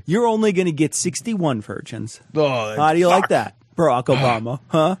 Enjoy it. You're only going to get 61 virgins. Oh, how do you like that, Barack Obama?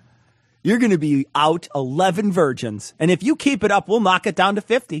 Huh? You're going to be out 11 virgins. And if you keep it up, we'll knock it down to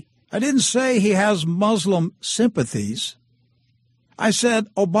 50. I didn't say he has Muslim sympathies. I said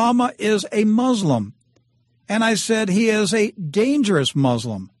Obama is a Muslim. And I said he is a dangerous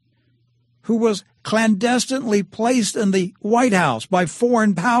Muslim who was clandestinely placed in the White House by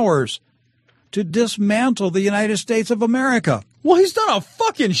foreign powers to dismantle the United States of America. Well, he's done a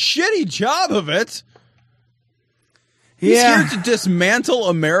fucking shitty job of it. He's Yeah. here to dismantle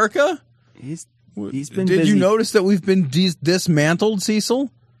America? He's been Did busy. you notice that we've been dismantled,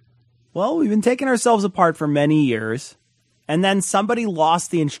 Cecil? Well, we've been taking ourselves apart for many years. And then somebody lost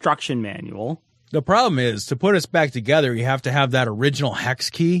the instruction manual. The problem is, to put us back together, you have to have that original hex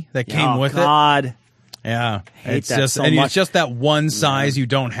key that came with God. it. Yeah, Hate it's that just so and much. it's just that one size you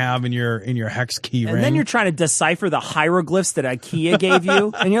don't have in your hex key ring. And then you're trying to decipher the hieroglyphs that IKEA gave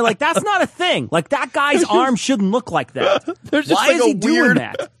you. And you're like, that's not a thing. Like, that guy's arm shouldn't look like that. There's just Why like is a he doing weird-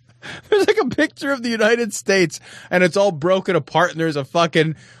 that? There's like a picture of the United States, and it's all broken apart, and there's a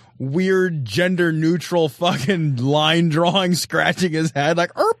fucking weird gender neutral fucking line drawing scratching his head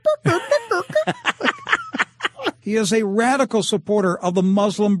like. He is a radical supporter of the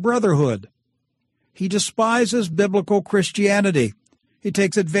Muslim Brotherhood. He despises biblical Christianity. He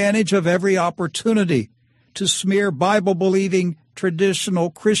takes advantage of every opportunity to smear Bible-believing traditional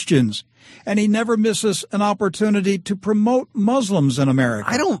Christians, and he never misses an opportunity to promote Muslims in America.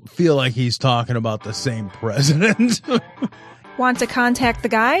 I don't feel like he's talking about the same president. Want to contact the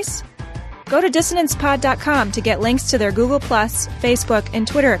guys? Go to dissonancepod.com to get links to their Google+, Facebook, and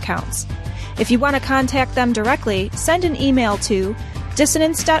Twitter accounts. If you want to contact them directly, send an email to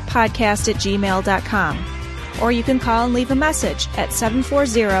dissonance.podcast@gmail.com. Or you can call and leave a message at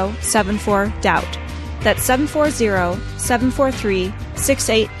 740-74-DOUBT. That's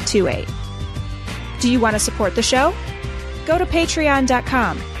 740-743-6828. Do you want to support the show? Go to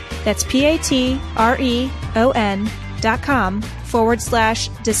patreon.com. That's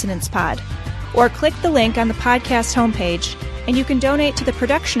patreon.com/dissonancepod. Or click the link on the podcast homepage, and you can donate to the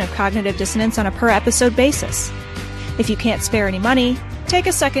production of Cognitive Dissonance on a per-episode basis. If you can't spare any money, take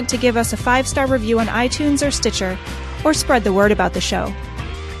a second to give us a 5-star review on iTunes or Stitcher, or spread the word about the show.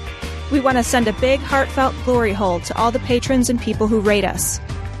 We want to send a big, heartfelt glory hole to all the patrons and people who rate us.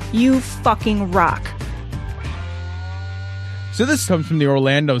 You fucking rock. So this comes from the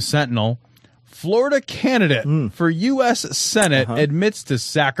Orlando Sentinel. Florida candidate for U.S. Senate admits to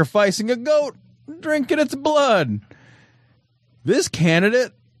sacrificing a goat, drinking its blood. This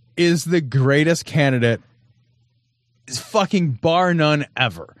candidate is the greatest candidate, fucking bar none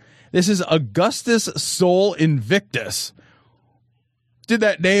ever. This is Augustus Sol Invictus. Dude,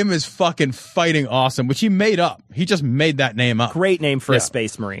 that name is fucking fighting awesome, which he made up. He just made that name up. Great name for a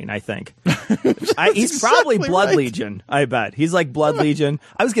space marine, I think. He's probably Blood right. Legion, I bet. He's like Blood Legion.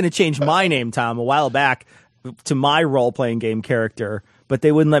 I was going to change my name, Tom, a while back to my role-playing game character, but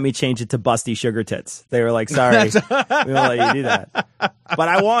they wouldn't let me change it to Busty Sugar Tits. They were like, sorry, we won't let you do that. But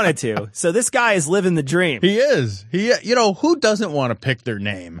I wanted to. So this guy is living the dream. He is. Who doesn't want to pick their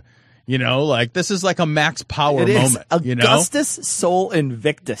name? Like this is like a Max Power moment. Augustus Sol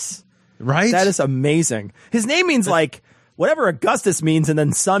Invictus. Right? That is amazing. His name means like whatever Augustus means and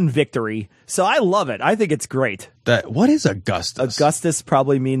then sun victory. So I love it. I think it's great. What is Augustus? Augustus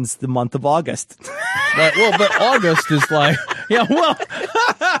probably means the month of August. But August is like, you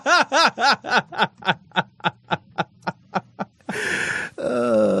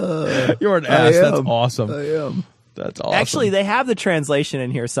are an ass. That's awesome. I am. That's awesome. Actually, they have the translation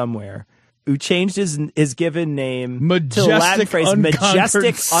in here somewhere. Who changed his given name Majestic to the Latin phrase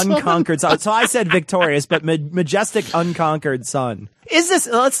majestic Son. unconquered son. So I said victorious, but majestic unconquered son. Is this?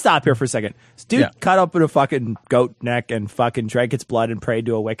 Let's stop here for a second. This dude cut up in a fucking goat neck and fucking drank its blood and prayed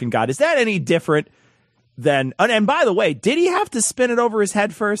to a Wiccan god. Is that any different than? And by the way, did he have to spin it over his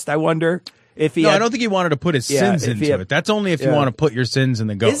head first? I wonder. I don't think he wanted to put his sins into it. That's only if you want to put your sins in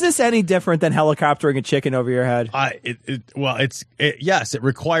the goat. Is this any different than helicoptering a chicken over your head? Yes, it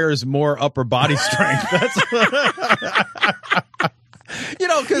requires more upper body strength. That's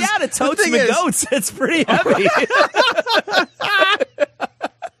because to totes the goats, it's pretty heavy.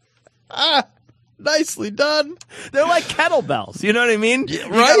 Nicely done. They're like kettlebells. You know what I mean? Yeah,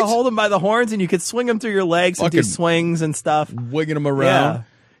 you gotta hold them by the horns, and you could swing them through your legs and do swings and stuff, wigging them around. Yeah.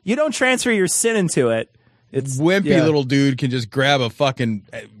 You don't transfer your sin into it. It's wimpy little dude can just grab a fucking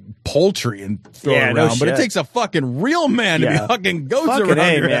poultry and throw it around, no but shit. it takes a fucking real man to be fucking goats around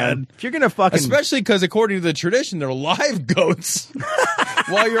your head. If you're gonna fucking, especially because according to the tradition, they're live goats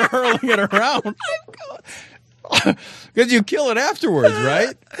while you're hurling it around. Because you kill it afterwards,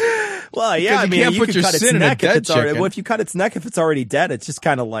 right? Well, yeah. You can't put your cut its sin in a neck if dead it's already. chicken. Well, if you cut its neck if it's already dead, it's just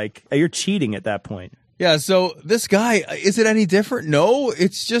kind of like you're cheating at that point. Yeah, so this guy, is it any different? No,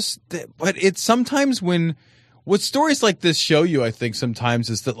 it's just, but it's sometimes what stories like this show you, I think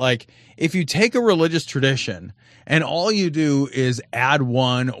sometimes is that like, if you take a religious tradition and all you do is add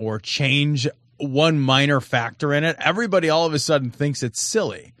one or change one minor factor in it, everybody all of a sudden thinks it's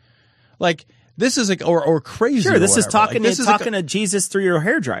silly. Like, this is like, or crazy. Sure, this is whatever. talking to Jesus through your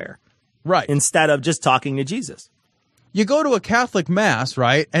hairdryer. Right. Instead of just talking to Jesus. You go to a Catholic mass,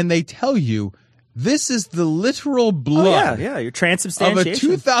 right? And they tell you, this is the literal blood your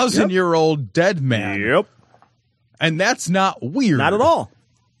transubstantiation of a 2,000-year-old dead man. Yep. And that's not weird. Not at all.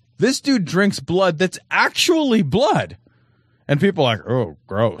 This dude drinks blood that's actually blood. And people are like, oh,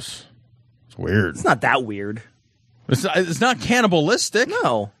 gross. It's weird. It's not that weird. It's not cannibalistic.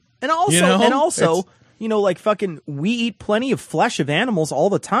 No. And also, like fucking, we eat plenty of flesh of animals all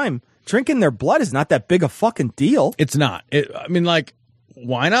the time. Drinking their blood is not that big a fucking deal. It's not.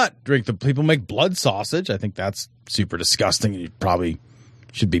 Why not drink people make blood sausage? I think that's super disgusting. You probably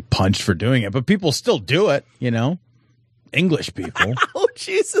should be punched for doing it, but people still do it, English people. Oh,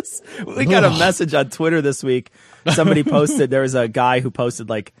 Jesus. We got a message on Twitter this week. Somebody posted, there was a guy who posted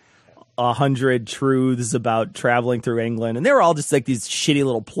like 100 truths about traveling through England, and they were all just like these shitty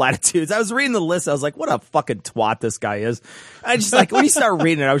little platitudes. I was reading the list. I was like, what a fucking twat this guy is. I just like, when you start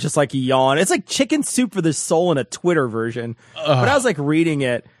reading it, I was just like, yawn. It's like Chicken Soup for the Soul in a Twitter version. But I was like reading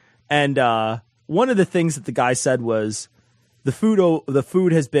it, and one of the things that the guy said was, the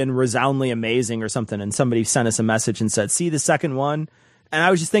food has been resoundingly amazing or something. And somebody sent us a message and said, see the second one? And I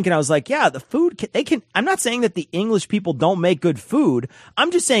was just thinking, I was like, yeah, the food, I'm not saying that the English people don't make good food.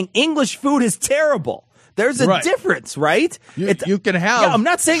 I'm just saying English food is terrible. There's a difference, right? You can have. Yeah, I'm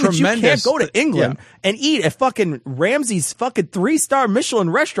not saying that you can't go to England and eat at fucking Ramsay's fucking 3-star Michelin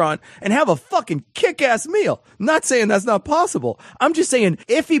restaurant and have a fucking kick-ass meal. I'm not saying that's not possible. I'm just saying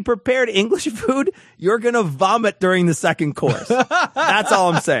if he prepared English food, you're going to vomit during the second course. That's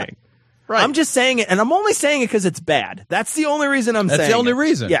all I'm saying. Right. I'm just saying it, and I'm only saying it because it's bad. That's the only reason I'm saying it. That's the only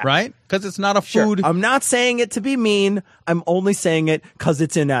reason, right? Because it's not a food. Sure. I'm not saying it to be mean. I'm only saying it because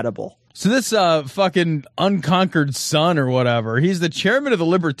it's inedible. So this fucking unconquered son or whatever, he's the chairman of the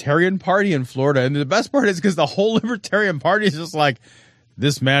Libertarian Party in Florida. And the best part is because the whole Libertarian Party is just like,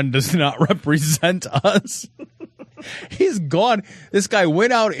 this man does not represent us. He's gone. This guy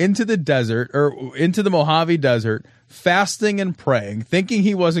went out into the desert, or into the Mojave Desert, fasting and praying, thinking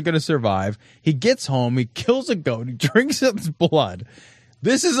he wasn't going to survive. He gets home, he kills a goat, he drinks its blood.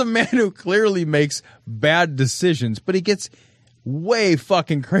 This is a man who clearly makes bad decisions, but he gets way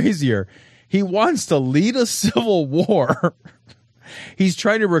fucking crazier. He wants to lead a civil war. He's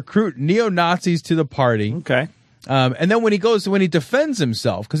trying to recruit neo-Nazis to the party. Okay. And then when he defends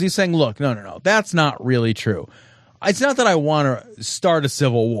himself, because he's saying, look, no, that's not really true. It's not that I want to start a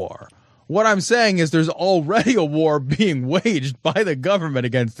civil war. What I'm saying is there's already a war being waged by the government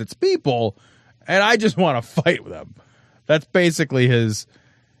against its people, and I just want to fight with them. That's basically his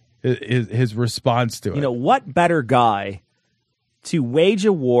response to it. You know, what better guy to wage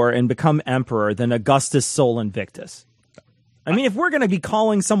a war and become emperor than Augustus Sol Invictus? I mean, if we're going to be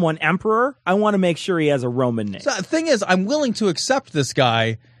calling someone emperor, I want to make sure he has a Roman name. So the thing is, I'm willing to accept this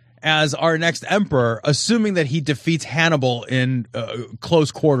guy as our next emperor, assuming that he defeats Hannibal in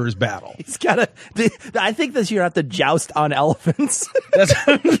close quarters battle. He's got to. I think this year have to joust on elephants. That's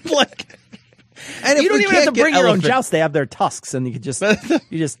like. And you don't even have to bring your own joust. They have their tusks, and you just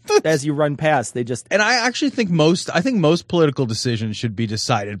as you run past, they just. And I actually think most political decisions should be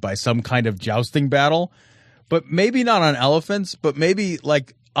decided by some kind of jousting battle, but maybe not on elephants, but maybe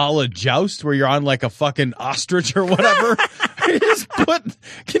like a la Joust, where you're on like a fucking ostrich or whatever.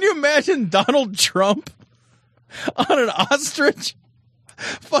 Can you imagine Donald Trump on an ostrich?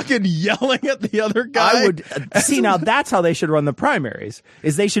 Fucking yelling at the other guy. I would see, now that's how they should run the primaries,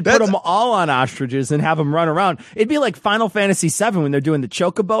 is they should put them all on ostriches and have them run around. It'd be like Final Fantasy VII when they're doing the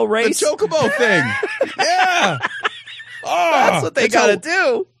chocobo race. The chocobo thing. Yeah. That's what they got to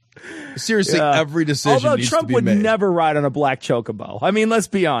do. Seriously, every decision Although needs Trump to be would made. never ride on a black chocobo. I mean, let's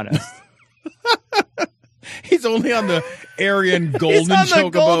be honest. He's only on the Aryan golden He's on the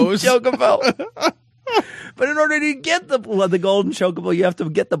golden chocobos. chocobo. But in order to get the golden chocobo, you have to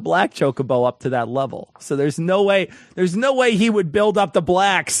get the black chocobo up to that level. So there's no way he would build up the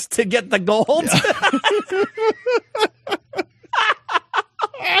blacks to get the gold.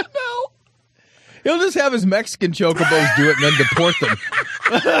 No. He'll just have his Mexican chocobos do it and then deport them.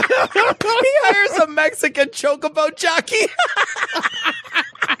 He hires a Mexican chocobo jockey.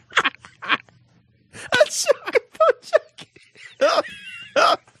 A chocobo jockey. Oh,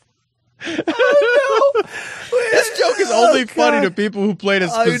 no. This joke is only funny to people who played a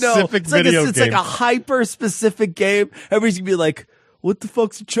specific video game. It's like a hyper-specific game. Everybody's going to be like, what the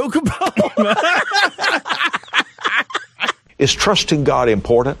fuck's a chocobo? Is trusting God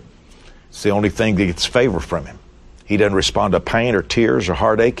important? It's the only thing that gets favor from him. He doesn't respond to pain or tears or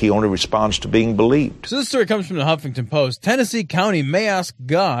heartache. He only responds to being believed. So this story comes from the Huffington Post. Tennessee County may ask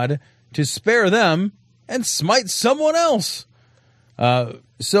God to spare them and smite someone else.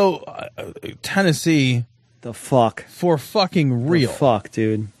 Tennessee, the fuck, for fucking real, the fuck,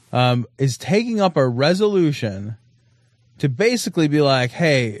 dude, is taking up a resolution to basically be like,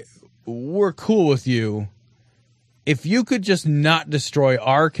 hey, we're cool with you if you could just not destroy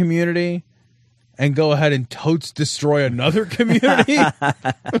our community and go ahead and totes destroy another community.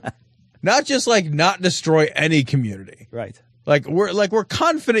 Not just like not destroy any community, right? Like we're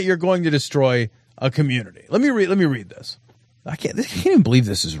confident you're going to destroy a community. Let me read this. I can't even believe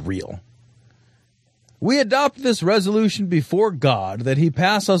this is real. We adopt this resolution before God that he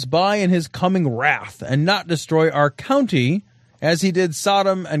pass us by in his coming wrath and not destroy our county as he did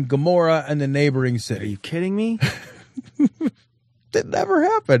Sodom and Gomorrah and the neighboring city. Are you kidding me? It never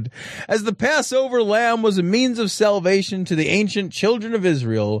happened. As the Passover lamb was a means of salvation to the ancient children of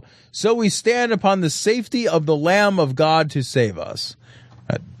Israel, so we stand upon the safety of the Lamb of God to save us.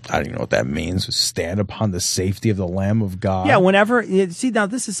 I don't even know what that means. Stand upon the safety of the Lamb of God. Yeah, whenever, see, now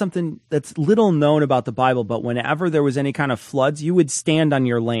this is something that's little known about the Bible, but whenever there was any kind of floods, you would stand on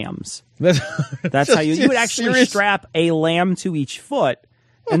your lambs. That's how you would actually strap a lamb to each foot,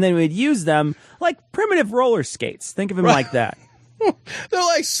 and then we'd use them like primitive roller skates. Think of them like that. They're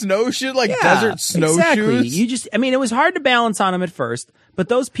like snowshoes, like desert snowshoes. Exactly. It was hard to balance on them at first, but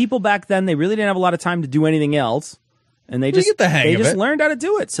those people back then, they really didn't have a lot of time to do anything else. And they just learned how to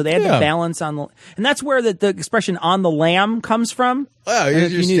do it. So they had to balance on and that's where the expression on the lamb comes from. Oh,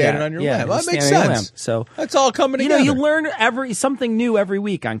 you're standing on your lamb. Well, that makes sense. So that's all coming together. You learn something new every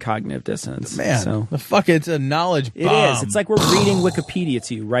week on cognitive dissonance. Man, so it's a knowledge bomb. It is. It's like we're reading Wikipedia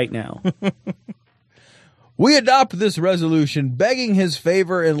to you right now. We adopt this resolution begging his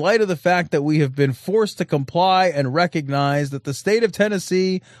favor in light of the fact that we have been forced to comply and recognize that the state of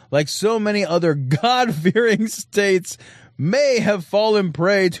Tennessee, like so many other God-fearing states, may have fallen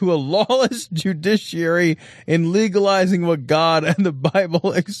prey to a lawless judiciary in legalizing what God and the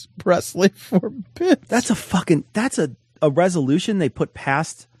Bible expressly forbids. That's a resolution they put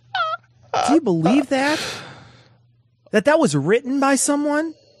past. Do you believe that? That was written by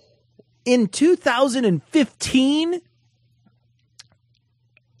someone? In 2015,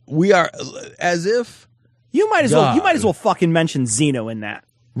 we are as if you might as well fucking mention Zeno in that,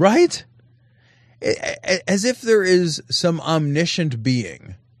 right? As if there is some omniscient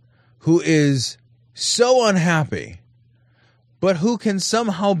being who is so unhappy, but who can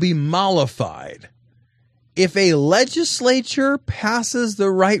somehow be mollified if a legislature passes the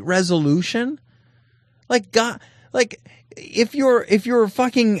right resolution. Like God, like. If you're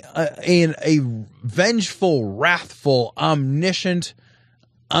fucking a vengeful, wrathful, omniscient,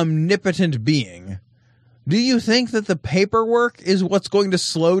 omnipotent being, do you think that the paperwork is what's going to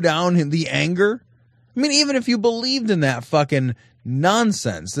slow down the anger? I mean, even if you believed in that fucking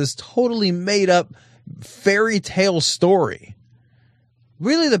nonsense, this totally made up fairy tale story,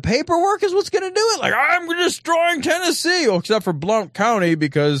 really the paperwork is what's going to do it? Like, I'm destroying Tennessee, except for Blount County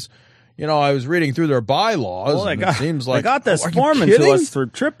because... I was reading through their bylaws. Well, it seems like they got this form into us through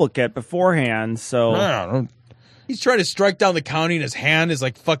triplicate beforehand. So he's trying to strike down the county, and his hand is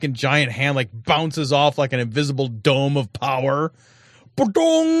like fucking giant hand, like bounces off like an invisible dome of power.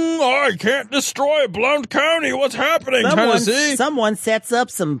 Ba-dong! I can't destroy Blount County. What's happening, Tennessee? Someone sets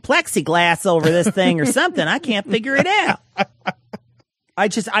up some plexiglass over this thing or something. I can't figure it out. I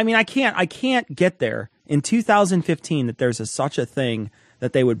can't get there in 2015 that there's such a thing.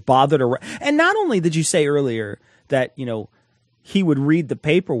 That they would bother to... And not only did you say earlier that, he would read the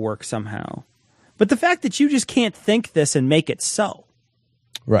paperwork somehow, but the fact that you just can't think this and make it so.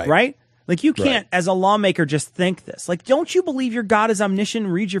 Right. Right? Like, you can't, as a lawmaker, just think this. Like, don't you believe your God is omniscient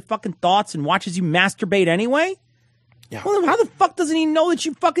and reads your fucking thoughts and watches you masturbate anyway? Yeah. Well, how the fuck doesn't he know that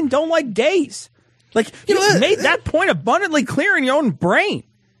you fucking don't like gays? Like, you made that point abundantly clear in your own brain.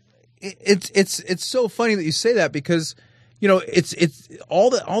 It's so funny that you say that because... it's all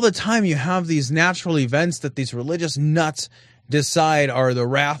the time you have these natural events that these religious nuts decide are the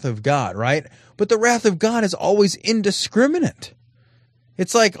wrath of God, right? But the wrath of God is always indiscriminate.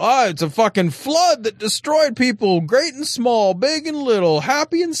 It's like, it's a fucking flood that destroyed people, great and small, big and little,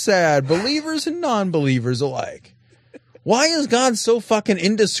 happy and sad, believers and non-believers alike. Why is God so fucking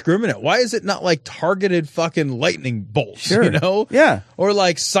indiscriminate? Why is it not like targeted fucking lightning bolts, Sure. Yeah. Or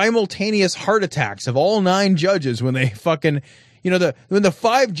like simultaneous heart attacks of all 9 judges when they fucking, when the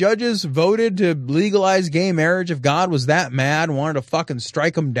 5 judges voted to legalize gay marriage, if God was that mad and wanted to fucking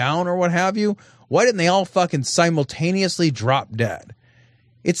strike them down or what have you, why didn't they all fucking simultaneously drop dead?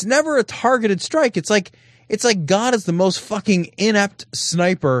 It's never a targeted strike. It's like God is the most fucking inept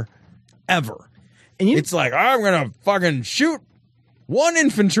sniper ever. And it's like, I'm going to fucking shoot one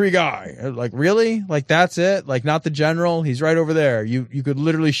infantry guy. Like, really? Like, that's it? Like, not the general? He's right over there. You could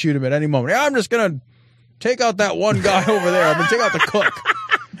literally shoot him at any moment. Yeah, I'm just going to take out that one guy over there. I'm going to take out the cook.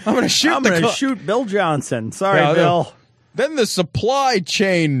 I'm going to shoot Bill Johnson. Sorry, Bill. Then the supply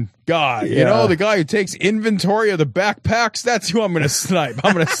chain guy, the guy who takes inventory of the backpacks, that's who I'm going to snipe.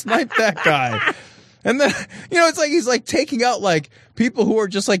 I'm going to snipe that guy. And then, it's like he's like taking out like people who are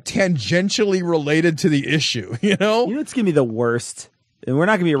just like tangentially related to the issue, You know what's going to be the worst? And we're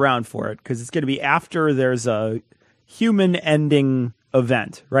not going to be around for it because it's going to be after there's a human ending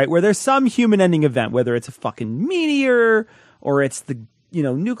event, right? Where there's some human ending event, whether it's a fucking meteor or it's the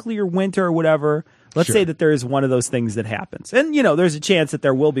nuclear winter or whatever. Let's say that there is one of those things that happens. And, there's a chance that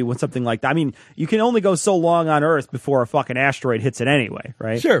there will be something like that. I mean, you can only go so long on Earth before a fucking asteroid hits it anyway,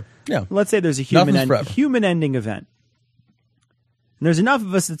 right? Sure, yeah. Let's say there's a human-ending event. And there's enough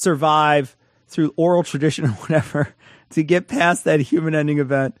of us that survive through oral tradition or whatever to get past that human-ending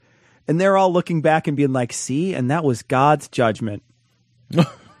event. And they're all looking back and being like, see? And that was God's judgment.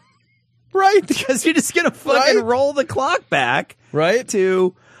 Right. Because you're just going to fucking roll the clock back. Right.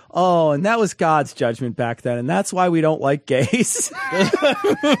 To... Oh, and that was God's judgment back then, and that's why we don't like gays.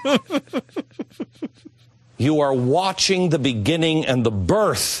 You are watching the beginning and the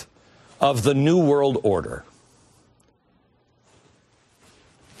birth of the New World Order.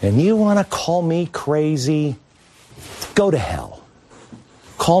 And you want to call me crazy? Go to hell.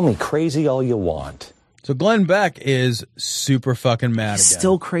 Call me crazy all you want. So Glenn Beck is super fucking mad again.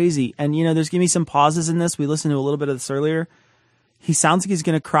 Still crazy. And, there's going to be some pauses in this. We listened to a little bit of this earlier. He sounds like he's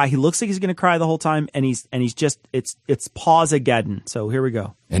going to cry. He looks like he's going to cry the whole time, and he's just it's pause-ageddon. So here we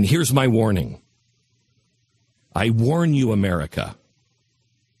go. And here's my warning. I warn you, America.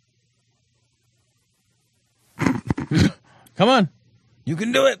 Come on. You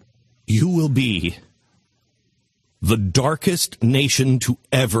can do it. You will be the darkest nation to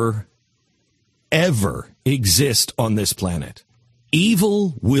ever exist on this planet.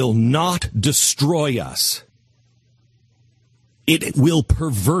 Evil will not destroy us. It will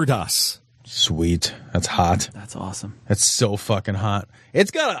pervert us. Sweet. That's hot. That's awesome. That's so fucking hot. I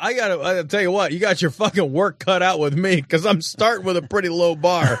gotta tell you what, you got your fucking work cut out with me, because I'm starting with a pretty low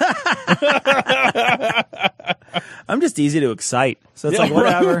bar. I'm just easy to excite. So it's like,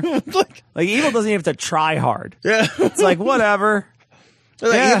 whatever. like evil doesn't even have to try hard. Yeah. It's like, whatever.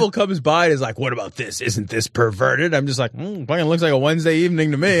 Like evil comes by and is like, what about this? Isn't this perverted? I'm just like, fucking looks like a Wednesday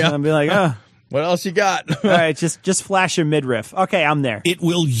evening to me. I'd be like, what else you got? All right, just flash your midriff. Okay, I'm there. It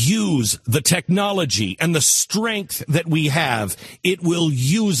will use the technology and the strength that we have. It will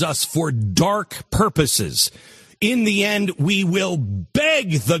use us for dark purposes. In the end, we will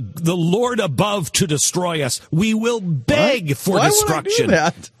beg the Lord above to destroy us. We will beg for destruction. Would I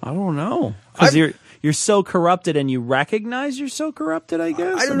do that? I don't know. Because you're so corrupted, and you recognize you're so corrupted, I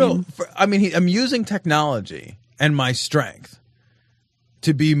guess? I don't know. I'm using technology and my strength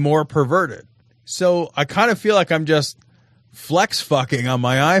to be more perverted. So I kind of feel like I'm just flex fucking on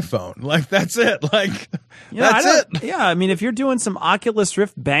my iPhone. Like, that's it. Like, that's it. Yeah, I mean, if you're doing some Oculus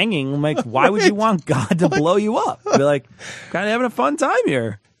Rift banging, like, why would you want God to blow you up? Be like, kind of having a fun time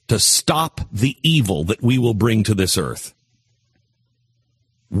here. To stop the evil that we will bring to this earth.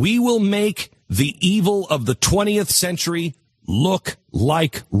 We will make the evil of the 20th century look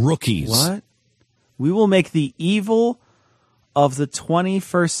like rookies. What? We will make the evil of the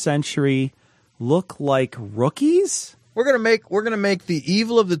 21st century look like rookies? We're gonna make the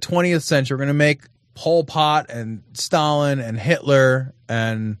evil of the 20th century. We're gonna make Pol Pot and Stalin and Hitler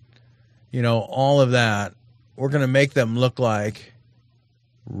and all of that. We're gonna make them look like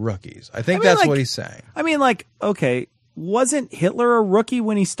rookies. I think that's what he's saying. I mean, like, okay, wasn't Hitler a rookie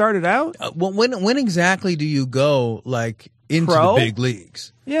when he started out? When exactly do you go like into the big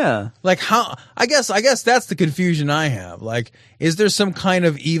leagues? Yeah. Like how? I guess that's the confusion I have. Like, is there some kind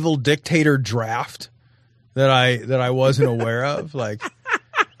of evil dictator draft that I wasn't aware of? Like,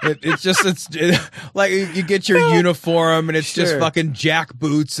 it's like you get your uniform and it's just fucking jack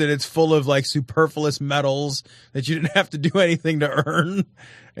boots and it's full of like superfluous medals that you didn't have to do anything to earn,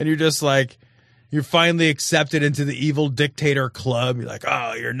 and you're just like, you're finally accepted into the evil dictator club. You're like,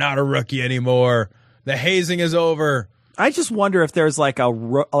 oh, you're not a rookie anymore. The hazing is over. I just wonder if there's like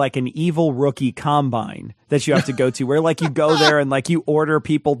an evil rookie combine that you have to go to, where like you go there and like you order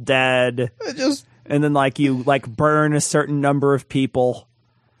people dead, and then like you like burn a certain number of people,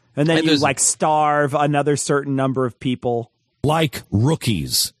 and then you like starve another certain number of people, like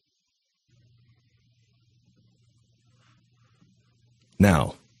rookies.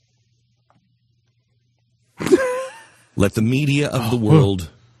 Now, let the media of the world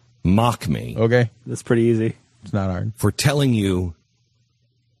mock me. Okay, that's pretty easy. It's not hard. For telling you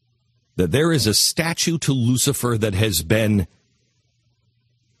that there is a statue to Lucifer that has been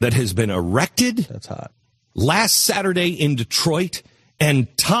erected. That's hot. Last Saturday in Detroit,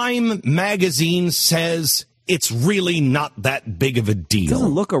 and Time magazine says it's really not that big of a deal. It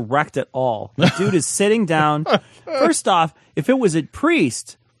doesn't look erect at all. The dude is sitting down. First off, if it was a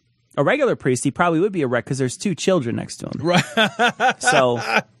priest, a regular priest, he probably would be erect because there's two children next to him. Right. So,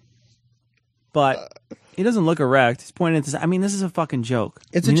 but He doesn't look erect. He's pointing at this. I mean, this is a fucking joke.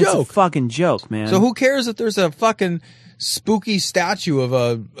 It's I mean, a joke. It's a fucking joke, man. So who cares if there's a fucking spooky statue of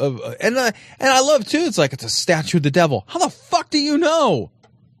and I love too. It's like it's a statue of the devil. How the fuck do you know?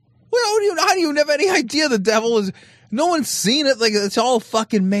 Well, how do you have any idea the devil is? No one's seen it. Like it's all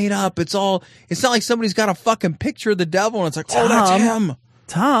fucking made up. It's not like somebody's got a fucking picture of the devil and it's like, oh, that's him.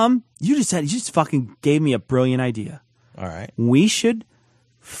 Tom, you just fucking gave me a brilliant idea. All right. We should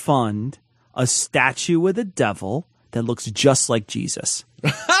fund a statue with a devil that looks just like Jesus.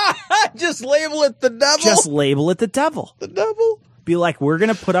 Just label it the devil? Just label it the devil. The devil? Be like, we're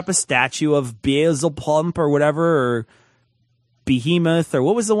going to put up a statue of Beelzebub or whatever, or Behemoth, or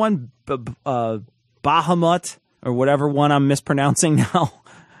what was the one? Bahamut, or whatever one I'm mispronouncing now.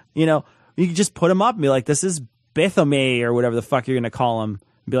 You know, you can just put him up and be like, this is Bethome, or whatever the fuck you're going to call him.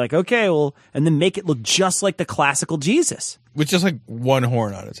 Be like, okay, well, and then make it look just like the classical Jesus. With just like one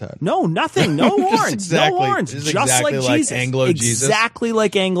horn on its head. No, nothing. No horns. Exactly, no horns. Just exactly like Jesus. Anglo-Jesus. Exactly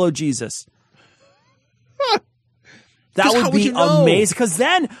like Anglo-Jesus. That would be amazing. Because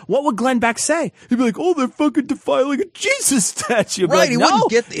then, what would Glenn Beck say? He'd be like, oh, they're fucking defiling a Jesus statue. Right, like, he no,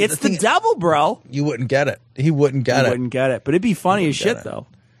 wouldn't get it's the devil, bro. You wouldn't get it. He wouldn't get it. But it'd be funny as shit, though.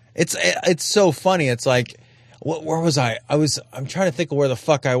 It's so funny. It's like, where was I? I'm trying to think of where the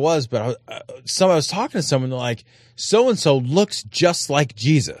fuck I was, but I was talking to someone, they're like, so-and-so looks just like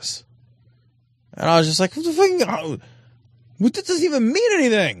Jesus. And I was just like, what the fuck? What, that doesn't even mean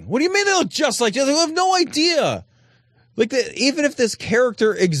anything. What do you mean they look just like Jesus? I have no idea. Like, even if this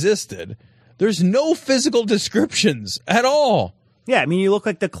character existed, there's no physical descriptions at all. Yeah, I mean, you look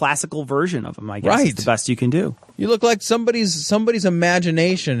like the classical version of him, I guess. Right. It's the best you can do. You look like somebody's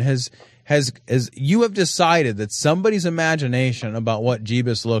imagination has you have decided that somebody's imagination about what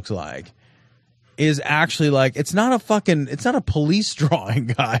Jeebus looks like is actually like, it's not a police drawing,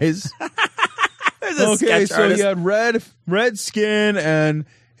 guys. Okay, so he had red skin and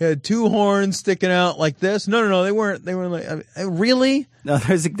he had two horns sticking out like this. No, they weren't like, really? No,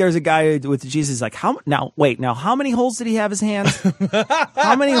 there's a guy with Jesus like, how many holes did he have his hands?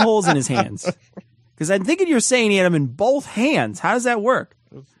 How many holes in his hands? Because I'm thinking you're saying he had them in both hands. How does that work?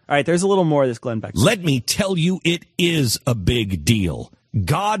 All right, there's a little more of this Glenn Beck. Let me tell you, it is a big deal.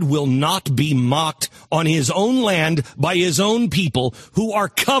 God will not be mocked on his own land by his own people who are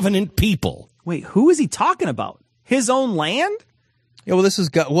covenant people. Wait, who is he talking about? His own land? Yeah, well, this is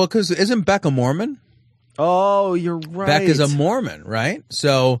God. Well, because isn't Beck a Mormon? Oh, you're right. Beck is a Mormon, right?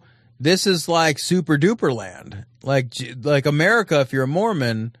 So this is like super duper land, like America. If you're a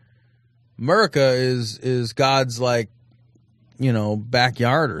Mormon, America is God's like,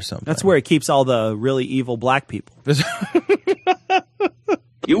 backyard or something. That's where he keeps all the really evil black people.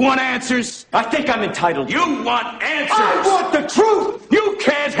 You want answers? I think I'm entitled. You want answers? I want the truth! You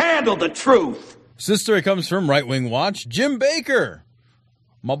can't handle the truth! This story comes from Right Wing Watch. Jim Baker.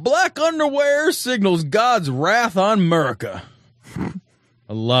 My black underwear signals God's wrath on America. I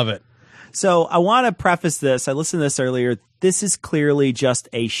love it. So I want to preface this. I listened to this earlier. This is clearly just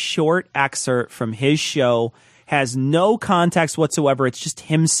a short excerpt from his show. Has no context whatsoever. It's just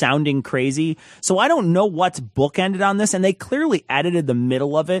him sounding crazy. So I don't know what's bookended on this, and they clearly edited the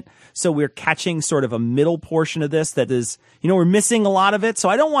middle of it. So we're catching sort of a middle portion of this that is, we're missing a lot of it. So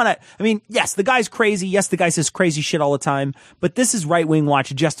I don't want to, yes, the guy's crazy. Yes, the guy says crazy shit all the time, but this is Right Wing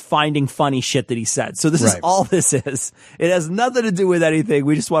Watch just finding funny shit that he said. So this is all this is. It has nothing to do with anything.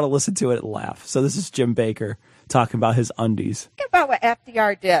 We just want to listen to it and laugh. So this is Jim Baker talking about his undies. Think about what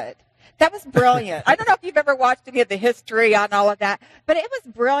FDR did. That was brilliant. I don't know if you've ever watched any of the history on all of that, but it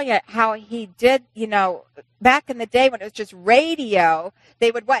was brilliant how he did, back in the day when it was just radio,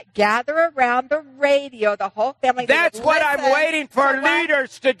 they would gather around the radio, the whole family. That's what I'm waiting for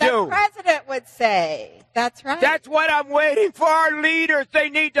leaders to do. The president would say. That's right. That's what I'm waiting for our leaders.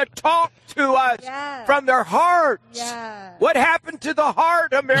 They need to talk to us from their hearts. Yeah. What happened to the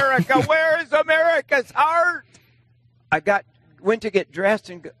heart, America? Where is America's heart? Went to get dressed,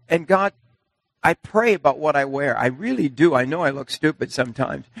 and God, I pray about what I wear. I really do. I know I look stupid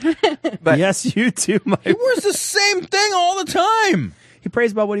sometimes. But yes, you do, Mike. He wears the same thing all the time. He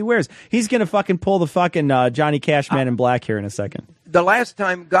prays about what he wears. He's going to fucking pull the fucking Johnny Cash Man in Black here in a second. The last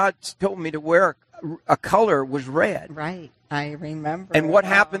time God told me to wear a color was red. Right. I remember. And what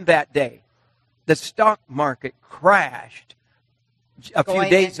happened that day? The stock market crashed a few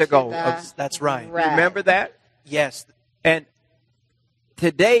days ago. That's right. Red. Remember that? Yes. And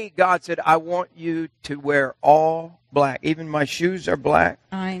today, God said, I want you to wear all black. Even my shoes are black.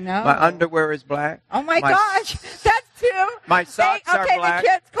 I know. My underwear is black. Oh, my gosh. That's too. My socks are black. Okay, the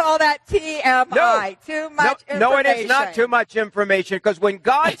kids call that TMI. No. Too much information. No, it is not too much information, because when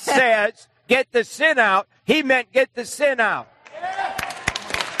God says, get the sin out, he meant get the sin out.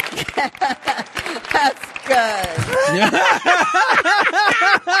 That's good.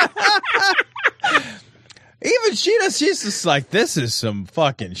 Even she's just like, this is some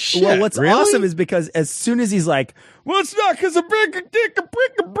fucking shit. Well, what's really? awesome is because as soon as he's like, well, it's not because a big dick, a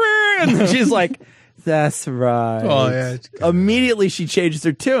brick, a brand. She's like, that's right. Oh, yeah. Immediately she changes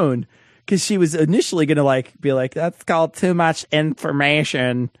her tune because she was initially going to be like, that's called too much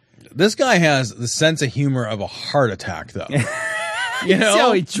information. This guy has the sense of humor of a heart attack, though. You know See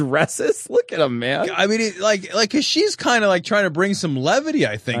how he dresses? Look at him, man. I mean, cause she's kind of like trying to bring some levity,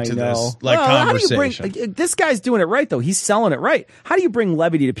 I think, to this conversation. How do you bring, this guy's doing it right, though. He's selling it right. How do you bring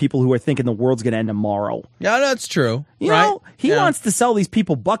levity to people who are thinking the world's going to end tomorrow? Yeah, that's true. You know, he wants to sell these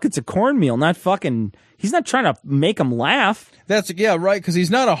people buckets of cornmeal, not fucking. He's not trying to make them laugh. Right, because he's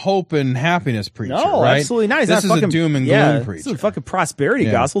not a hope and happiness preacher. No, right? absolutely not. He's this not is fucking a doom and gloom gloom preacher. This is a fucking prosperity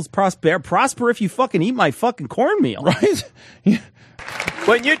gospel. It's prosper if you fucking eat my fucking cornmeal. Right?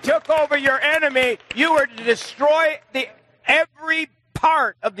 When you took over your enemy, you were to destroy every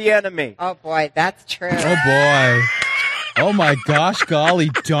part of the enemy. Oh, boy, that's true. Oh, boy. Oh, my gosh, golly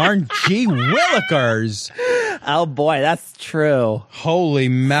darn gee willikers. Oh, boy, that's true. Holy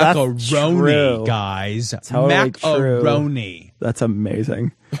macaroni, guys. Totally macaroni. True. That's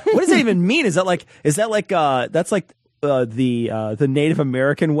amazing. What does that even mean? Is that like that's like the Native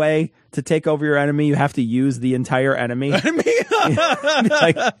American way to take over your enemy? You have to use the entire enemy.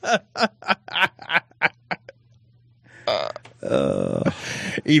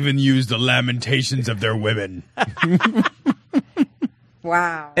 Even use the lamentations of their women.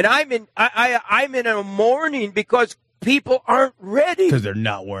 Wow. And I'm in a mourning because people aren't ready. Because they're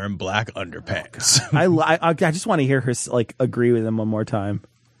not wearing black underpants. I just want to hear her agree with him one more time.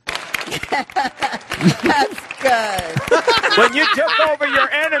 That's good. When you took over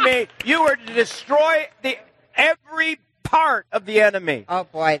your enemy, you were to destroy every part of the enemy. Oh,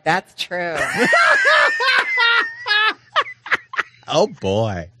 boy, that's true. Oh,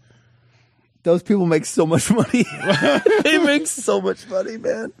 boy. Those people make so much money. They make so much money,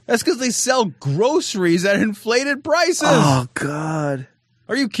 man. That's because they sell groceries at inflated prices. Oh, God.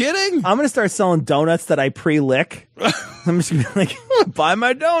 Are you kidding? I'm going to start selling donuts that I pre-lick. I'm just going to be like, buy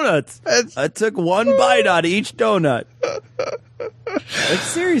my donuts. I took one bite out of each donut. Like,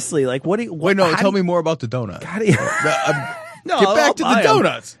 seriously, like, what do you... Wait, no, tell me more about the donut. Get back to the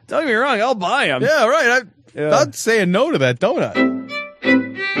donuts. Don't get me wrong, I'll buy them. Yeah, right. I'm not saying no to that donut.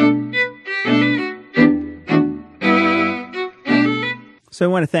 So I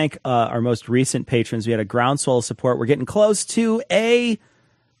want to thank our most recent patrons. We had a groundswell of support. We're getting close to a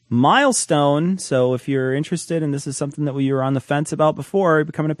milestone. So if you're interested and this is something that we were on the fence about before,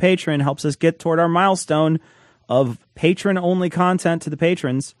 becoming a patron helps us get toward our milestone of patron-only content to the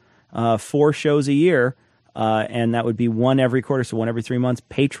patrons, 4 shows a year. And that would be one every quarter, so one every 3 months,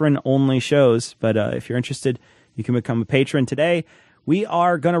 patron-only shows. But if you're interested, you can become a patron today. We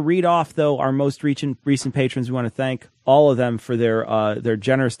are going to read off, though, our most recent patrons. We want to thank all of them for their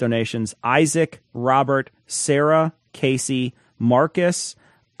generous donations. Isaac, Robert, Sarah, Casey, Marcus,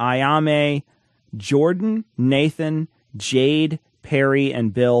 Ayame, Jordan, Nathan, Jade, Perry,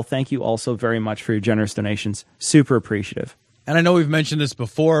 and Bill. Thank you also very much for your generous donations. Super appreciative. And I know we've mentioned this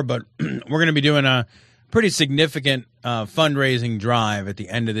before, but we're going to be doing a pretty significant fundraising drive at the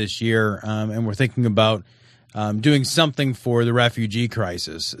end of this year, and we're thinking about doing something for the refugee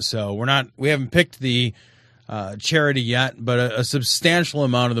crisis. So we haven't picked the charity yet, but a substantial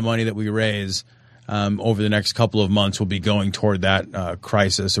amount of the money that we raise over the next couple of months will be going toward that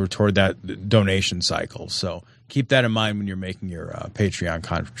crisis or toward that donation cycle. So keep that in mind when you're making your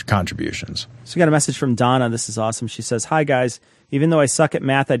Patreon contributions. So we got a message from Donna. This is awesome. She says, "Hi, guys. Even though I suck at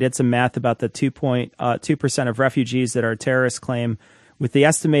math, I did some math about the 2.2% of refugees that are terrorists claim. With the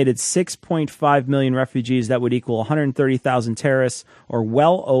estimated 6.5 million refugees, that would equal 130,000 terrorists, or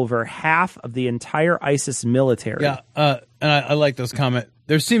well over half of the entire ISIS military." Yeah, and I like this comment.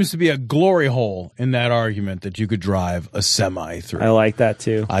 There seems to be a glory hole in that argument that you could drive a semi through. I like that,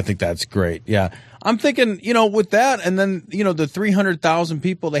 too. I think that's great. Yeah. I'm thinking, with that, and then, the 300,000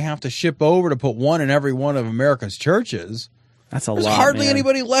 people they have to ship over to put one in every one of America's churches. That's a There's lot. There's hardly man.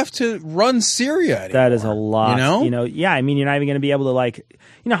 anybody left to run Syria anymore. That is a lot. Yeah, I mean, you're not even going to be able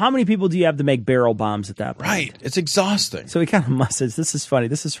to how many people do you have to make barrel bombs at that point? Right. It's exhausting. So he kind of mustard. This is funny.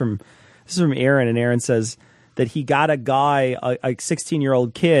 This is from Aaron, and Aaron says that he got a guy, a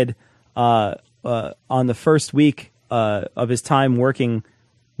 16-year-old kid, on the first week of his time working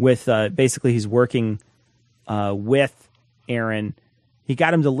with, basically he's working with Aaron. He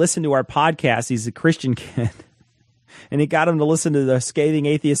got him to listen to our podcast. He's a Christian kid. and he got him to listen to the Scathing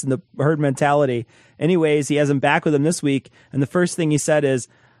Atheist and the Herd Mentality. Anyways, he has him back with him this week, and the first thing he said is,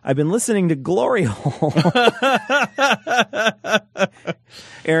 I've been listening to Glory Hole.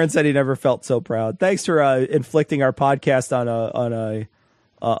 Aaron said he never felt so proud. Thanks for inflicting our podcast on a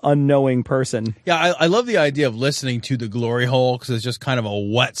unknowing person. Yeah, I love the idea of listening to the Glory Hole because it's just kind of a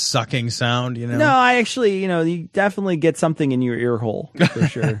wet sucking sound, you know? No, I actually, you definitely get something in your ear hole for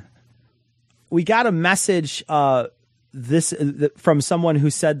sure. We got a message from someone who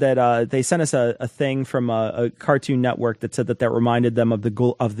said that they sent us a thing from a Cartoon Network that said that reminded them of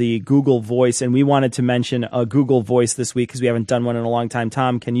the Google Voice, and we wanted to mention a Google Voice this week because we haven't done one in a long time.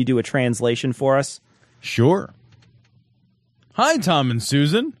 Tom, can you do a translation for us? Sure. Hi, Tom and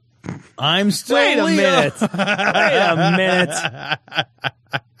Susan. I'm still Wait a Leah. minute. Wait a minute.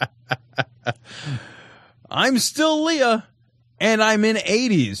 I'm still Leah, and I'm in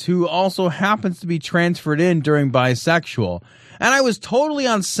 80s, who also happens to be transferred in during bisexual. And I was totally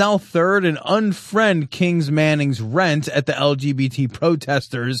on South 3rd and unfriend Kings Manning's Rent at the LGBT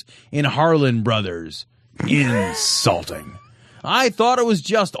protesters in Harlan Brothers. Insulting. I thought it was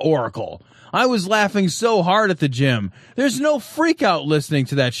just Oracle. I was laughing so hard at the gym. There's no freak out listening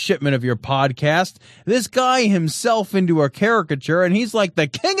to that shipment of your podcast. This guy himself into a caricature, and he's like the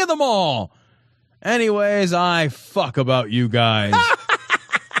king of them all. Anyways, I fuck about you guys.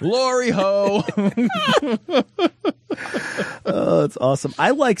 Glory ho. Oh, that's awesome.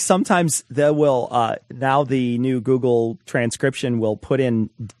 I like sometimes they will, now the new Google transcription will put in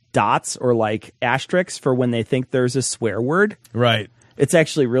dots or like asterisks for when they think there's a swear word. Right. It's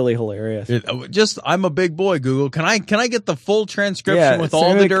actually really hilarious. I'm a big boy, Google. Can I get the full transcription with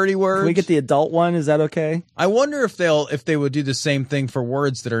all the dirty words? Can we get the adult one? Is that okay? I wonder if they would do the same thing for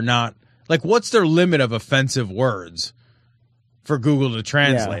words that are not, like, what's their limit of offensive words for Google to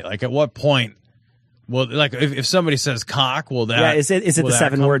translate? Yeah. Like, at what point? Well, like, if somebody says cock, will that? Yeah, is it the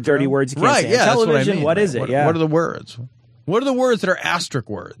 7-word dirty words you can't say? Yeah, television, that's what I mean. What is it? What are the words? What are the words that are asterisk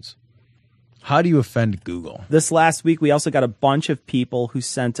words? How do you offend Google? This last week, we also got a bunch of people who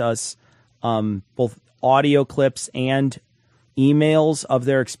sent us both audio clips and emails of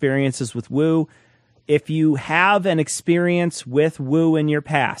their experiences with Woo. If you have an experience with Woo in your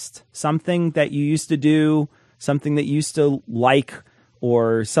past, something that you used to do, something that you used to like,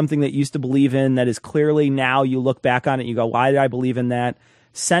 or something that you used to believe in that is clearly now you look back on it and you go, why did I believe in that?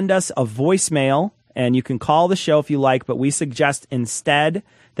 Send us a voicemail, and you can call the show if you like, but we suggest instead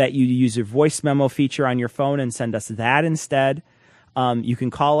that you use your voice memo feature on your phone and send us that instead. You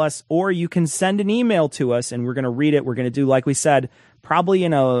can call us, or you can send an email to us, and we're going to read it. We're going to do, like we said, probably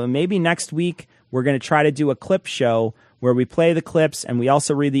maybe next week, we're going to try to do a clip show where we play the clips and we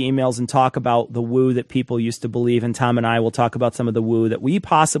also read the emails and talk about the Woo that people used to believe. And Tom and I will talk about some of the Woo that we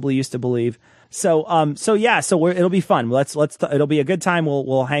possibly used to believe. So it'll be fun. It'll be a good time.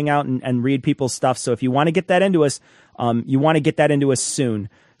 We'll hang out and read people's stuff. So if you want to get that into us, you want to get that into us soon.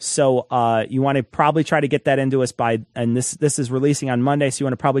 So you want to probably try to get that into us and this is releasing on Monday, so you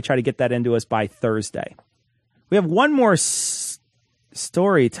want to probably try to get that into us by Thursday. We have one more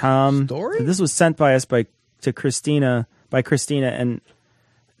story, Tom. Story? So this was sent by us by Christina, and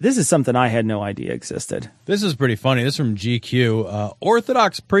this is something I had no idea existed. This is pretty funny. This is from GQ.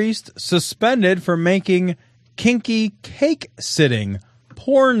 Orthodox priest suspended for making kinky cake-sitting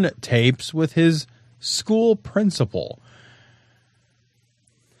porn tapes with his school principal.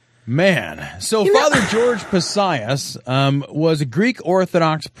 Man. So Father George Pasias was a Greek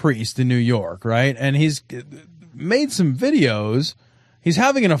Orthodox priest in New York, right? And he's made some videos. He's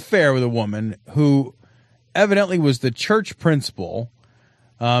having an affair with a woman who evidently was the church principal.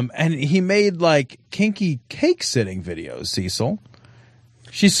 And he made like kinky cake sitting videos, Cecil.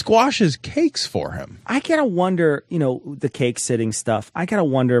 She squashes cakes for him. I gotta wonder, the cake sitting stuff. I gotta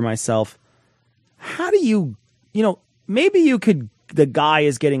wonder myself, how do you, maybe the guy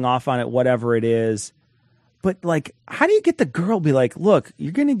is getting off on it, whatever it is. But like, how do you get the girl to be like, look,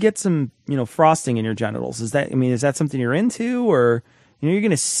 you're going to get some, frosting in your genitals. Is that something you're into? Or, you're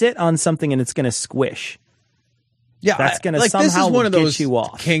going to sit on something and it's going to squish. Yeah, that's going to somehow this is one of those get you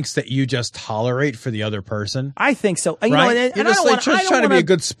off. Kinks that you just tolerate for the other person. I think so. Right? You're just trying to be a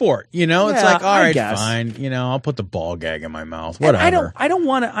good sport. It's like, all right, fine. I'll put the ball gag in my mouth. Whatever. I don't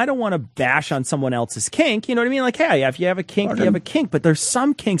want to bash on someone else's kink. You know what I mean? Like, hey, if you have a kink, you have a kink. But there's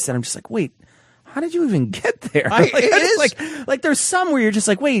some kinks that I'm just like, wait, how did you even get there? Like there's some where you're just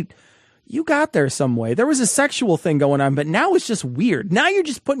like, wait. You got there some way. There was a sexual thing going on, but now it's just weird. Now you're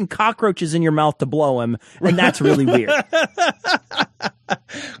just putting cockroaches in your mouth to blow him, and that's really weird.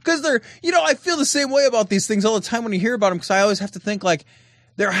 Because I feel the same way about these things all the time when you hear about them, because I always have to think, like,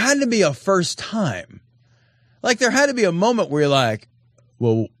 there had to be a first time. Like, there had to be a moment where you're like,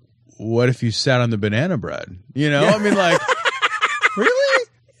 well, what if you sat on the banana bread? You know? Yeah. I mean, like, really?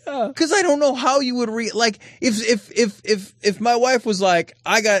 Because I don't know how you would like if my wife was like,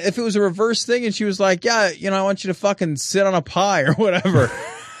 if it was a reverse thing and she was like, yeah, you know, I want you to fucking sit on a pie or whatever.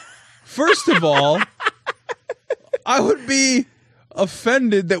 First of all, I would be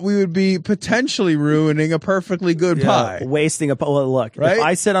offended that we would be potentially ruining a perfectly good pie. Wasting a pie. Well, look, right? If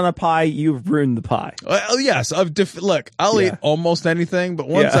I sit on a pie, you've ruined the pie. Well, yes. Look, I'll eat almost anything, but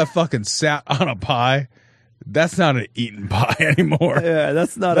once I fucking sat on a pie, that's not an eaten pie anymore. Yeah,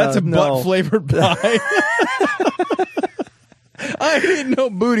 that's not. That's a butt flavored pie. I ain't eating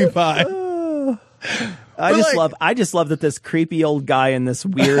no booty pie. I just love that this creepy old guy in this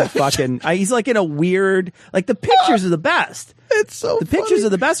weird fucking. He's like in a weird. Like the pictures are the best. It's so. The pictures are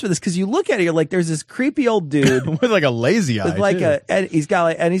the best for this because you look at it, you're like, there's this creepy old dude with like a lazy eye, with like and he's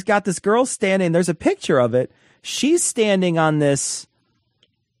got this girl standing. There's a picture of it. She's standing on this.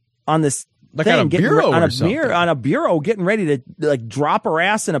 Like thing, on a bureau on a bureau, getting ready to like drop her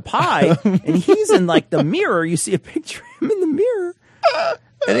ass in a pie, and he's in like the mirror. You see a picture of him in the mirror,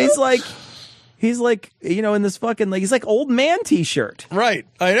 and he's like, you know, in this fucking like he's like old man t-shirt. Right,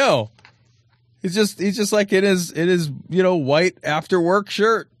 I know. He's just like in his you know, white after work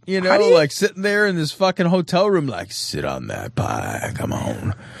shirt. You know, like sitting there in this fucking hotel room, like, sit on that pie. Come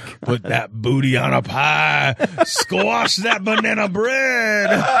on. Put that booty on a pie. Squash that banana bread.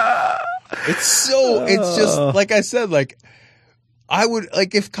 It's just, like I said, like, I would,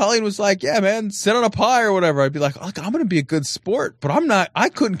 like, if Colleen was like, yeah, man, sit on a pie or whatever, I'd be like, look, I'm going to be a good sport, but I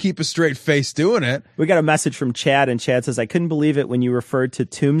couldn't keep a straight face doing it. We got a message from Chad, and Chad says, I couldn't believe it when you referred to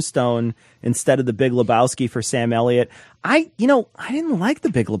Tombstone instead of The Big Lebowski for Sam Elliott. I didn't like The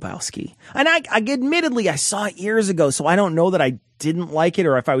Big Lebowski. And I admittedly, I saw it years ago, so I don't know that I didn't like it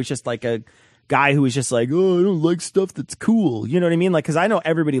or if I was just like a guy who was just like, oh, I don't like stuff that's cool. You know what I mean? Like, because I know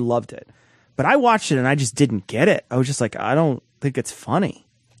everybody loved it. But I watched it and I just didn't get it. I was just like, I don't think it's funny.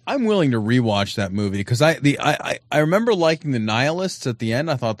 I'm willing to rewatch that movie because I remember liking the nihilists at the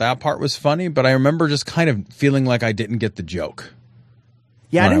end. I thought that part was funny, but I remember just kind of feeling like I didn't get the joke.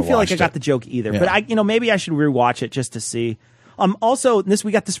 Yeah, I didn't feel like I got the joke either. Yeah. But maybe I should rewatch it just to see. Also,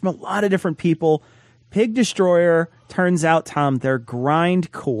 we got this from a lot of different people. Pig Destroyer, turns out, Tom, they're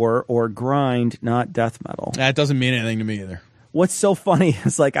grindcore or grind, not death metal. That doesn't mean anything to me either. What's so funny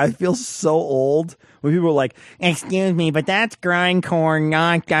is, like, I feel so old when people are like, excuse me, but that's grindcore,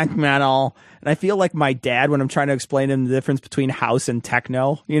 not death metal. And I feel like my dad when I'm trying to explain to him the difference between house and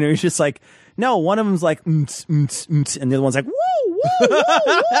techno. You know, he's just like, no, one of them's like, and the other one's like, woo, woo, woo,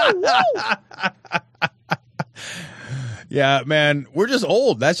 woo, woo. Yeah, man, we're just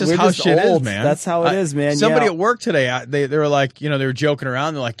old. That's just how shit is, man. That's how it is, man. Somebody at work today, they were like, you know, they were joking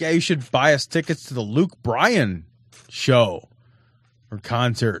around. They're like, yeah, you should buy us tickets to the Luke Bryan show or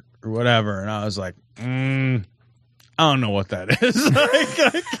concert or whatever. And I was like, I don't know what that is.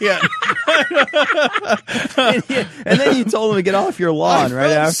 I can't. And then you told him to get off your lawn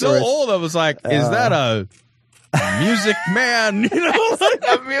right after. So old. I was like, is that a Music Man? You know, like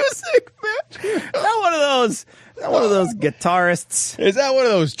a Music Man? Not one of those guitarists. Is that one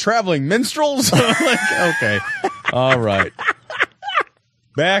of those traveling minstrels? Like, okay. All right.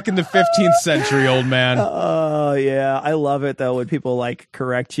 Back in the 15th century, old man. Oh, yeah. I love it, though, when people, like,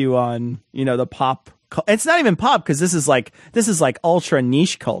 correct you on, you know, the pop. It's not even pop, because this is like ultra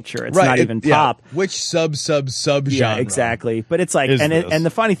niche culture. It's not even pop. Yeah. Which sub genre? Yeah, exactly. But it's like, and the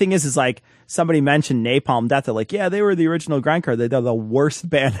funny thing is like, somebody mentioned Napalm Death. They're like, yeah, they were the original grindcore. They're the worst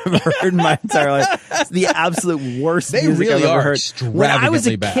band I've ever heard in my entire life. It's the absolute worst music really I've ever heard. When I was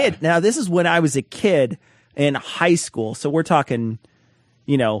a bad. kid, now this is when I was a kid in high school. So we're talking,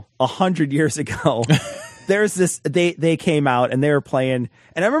 you know, 100 years ago. There's this, they came out and they were playing,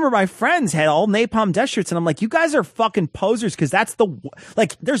 and I remember my friends had all Napalm Death shirts, and I'm like, you guys are fucking posers, because that's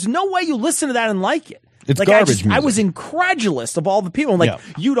like, there's no way you listen to that and like it. It's like, garbage music. I was incredulous of all the people. I'm like,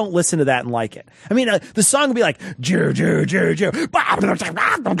 you don't listen to that and like it. I mean, the song would be like, Jew, Jew, Jew, Jew, and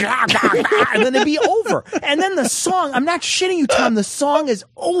then it'd be over. And then the song, I'm not shitting you, Tom, the song is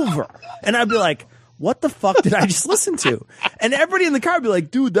over. And I'd be like, what the fuck did I just listen to? And everybody in the car would be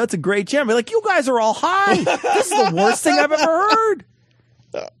like, dude, that's a great jam. I'd be like, you guys are all high. This is the worst thing I've ever heard.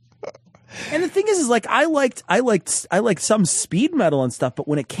 And the thing is like, I liked some speed metal and stuff, but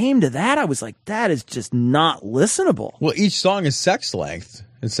when it came to that, I was like, that is just not listenable. Well, each song is sex length,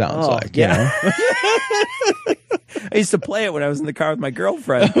 it sounds like, you know? I used to play it when I was in the car with my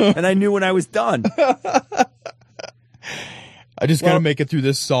girlfriend, and I knew when I was done. I just got to make it through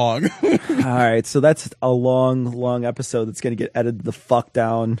this song. All right, so that's a long, long episode that's going to get edited the fuck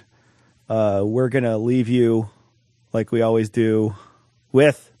down. we're going to leave you, like we always do,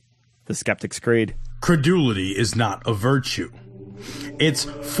 with the Skeptic's Creed. Credulity is not a virtue. It's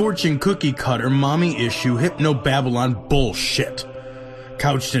fortune cookie cutter, mommy issue, hypno-Babylon bullshit.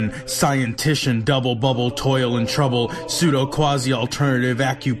 Couched in scientician, double bubble, toil and trouble, pseudo quasi alternative,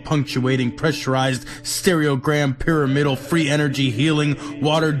 acupunctuating, pressurized, stereogram, pyramidal, free energy healing,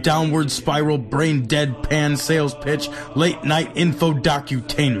 watered downward spiral, brain deadpan sales pitch, late night info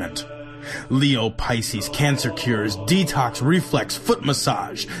docutainment. Leo, Pisces, cancer cures, detox, reflex, foot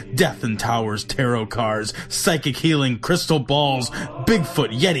massage, death in towers, tarot cards, psychic healing, crystal balls,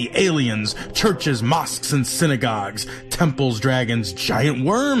 Bigfoot, Yeti, aliens, churches, mosques and synagogues, temples, dragons, giant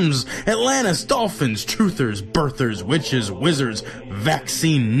worms, Atlantis, dolphins, truthers, birthers, witches, wizards,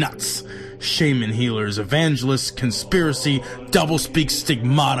 vaccine nuts, shaman healers, evangelists, conspiracy, doublespeak,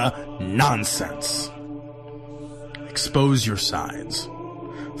 stigmata, nonsense. Expose your sides.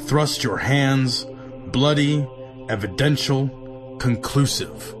 Thrust your hands, bloody, evidential,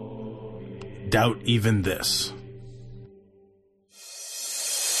 conclusive. Doubt even this.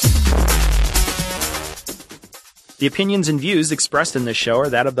 The opinions and views expressed in this show are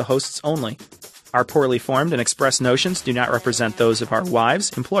that of the hosts only. Our poorly formed and expressed notions do not represent those of our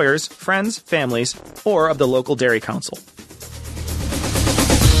wives, employers, friends, families, or of the local dairy council.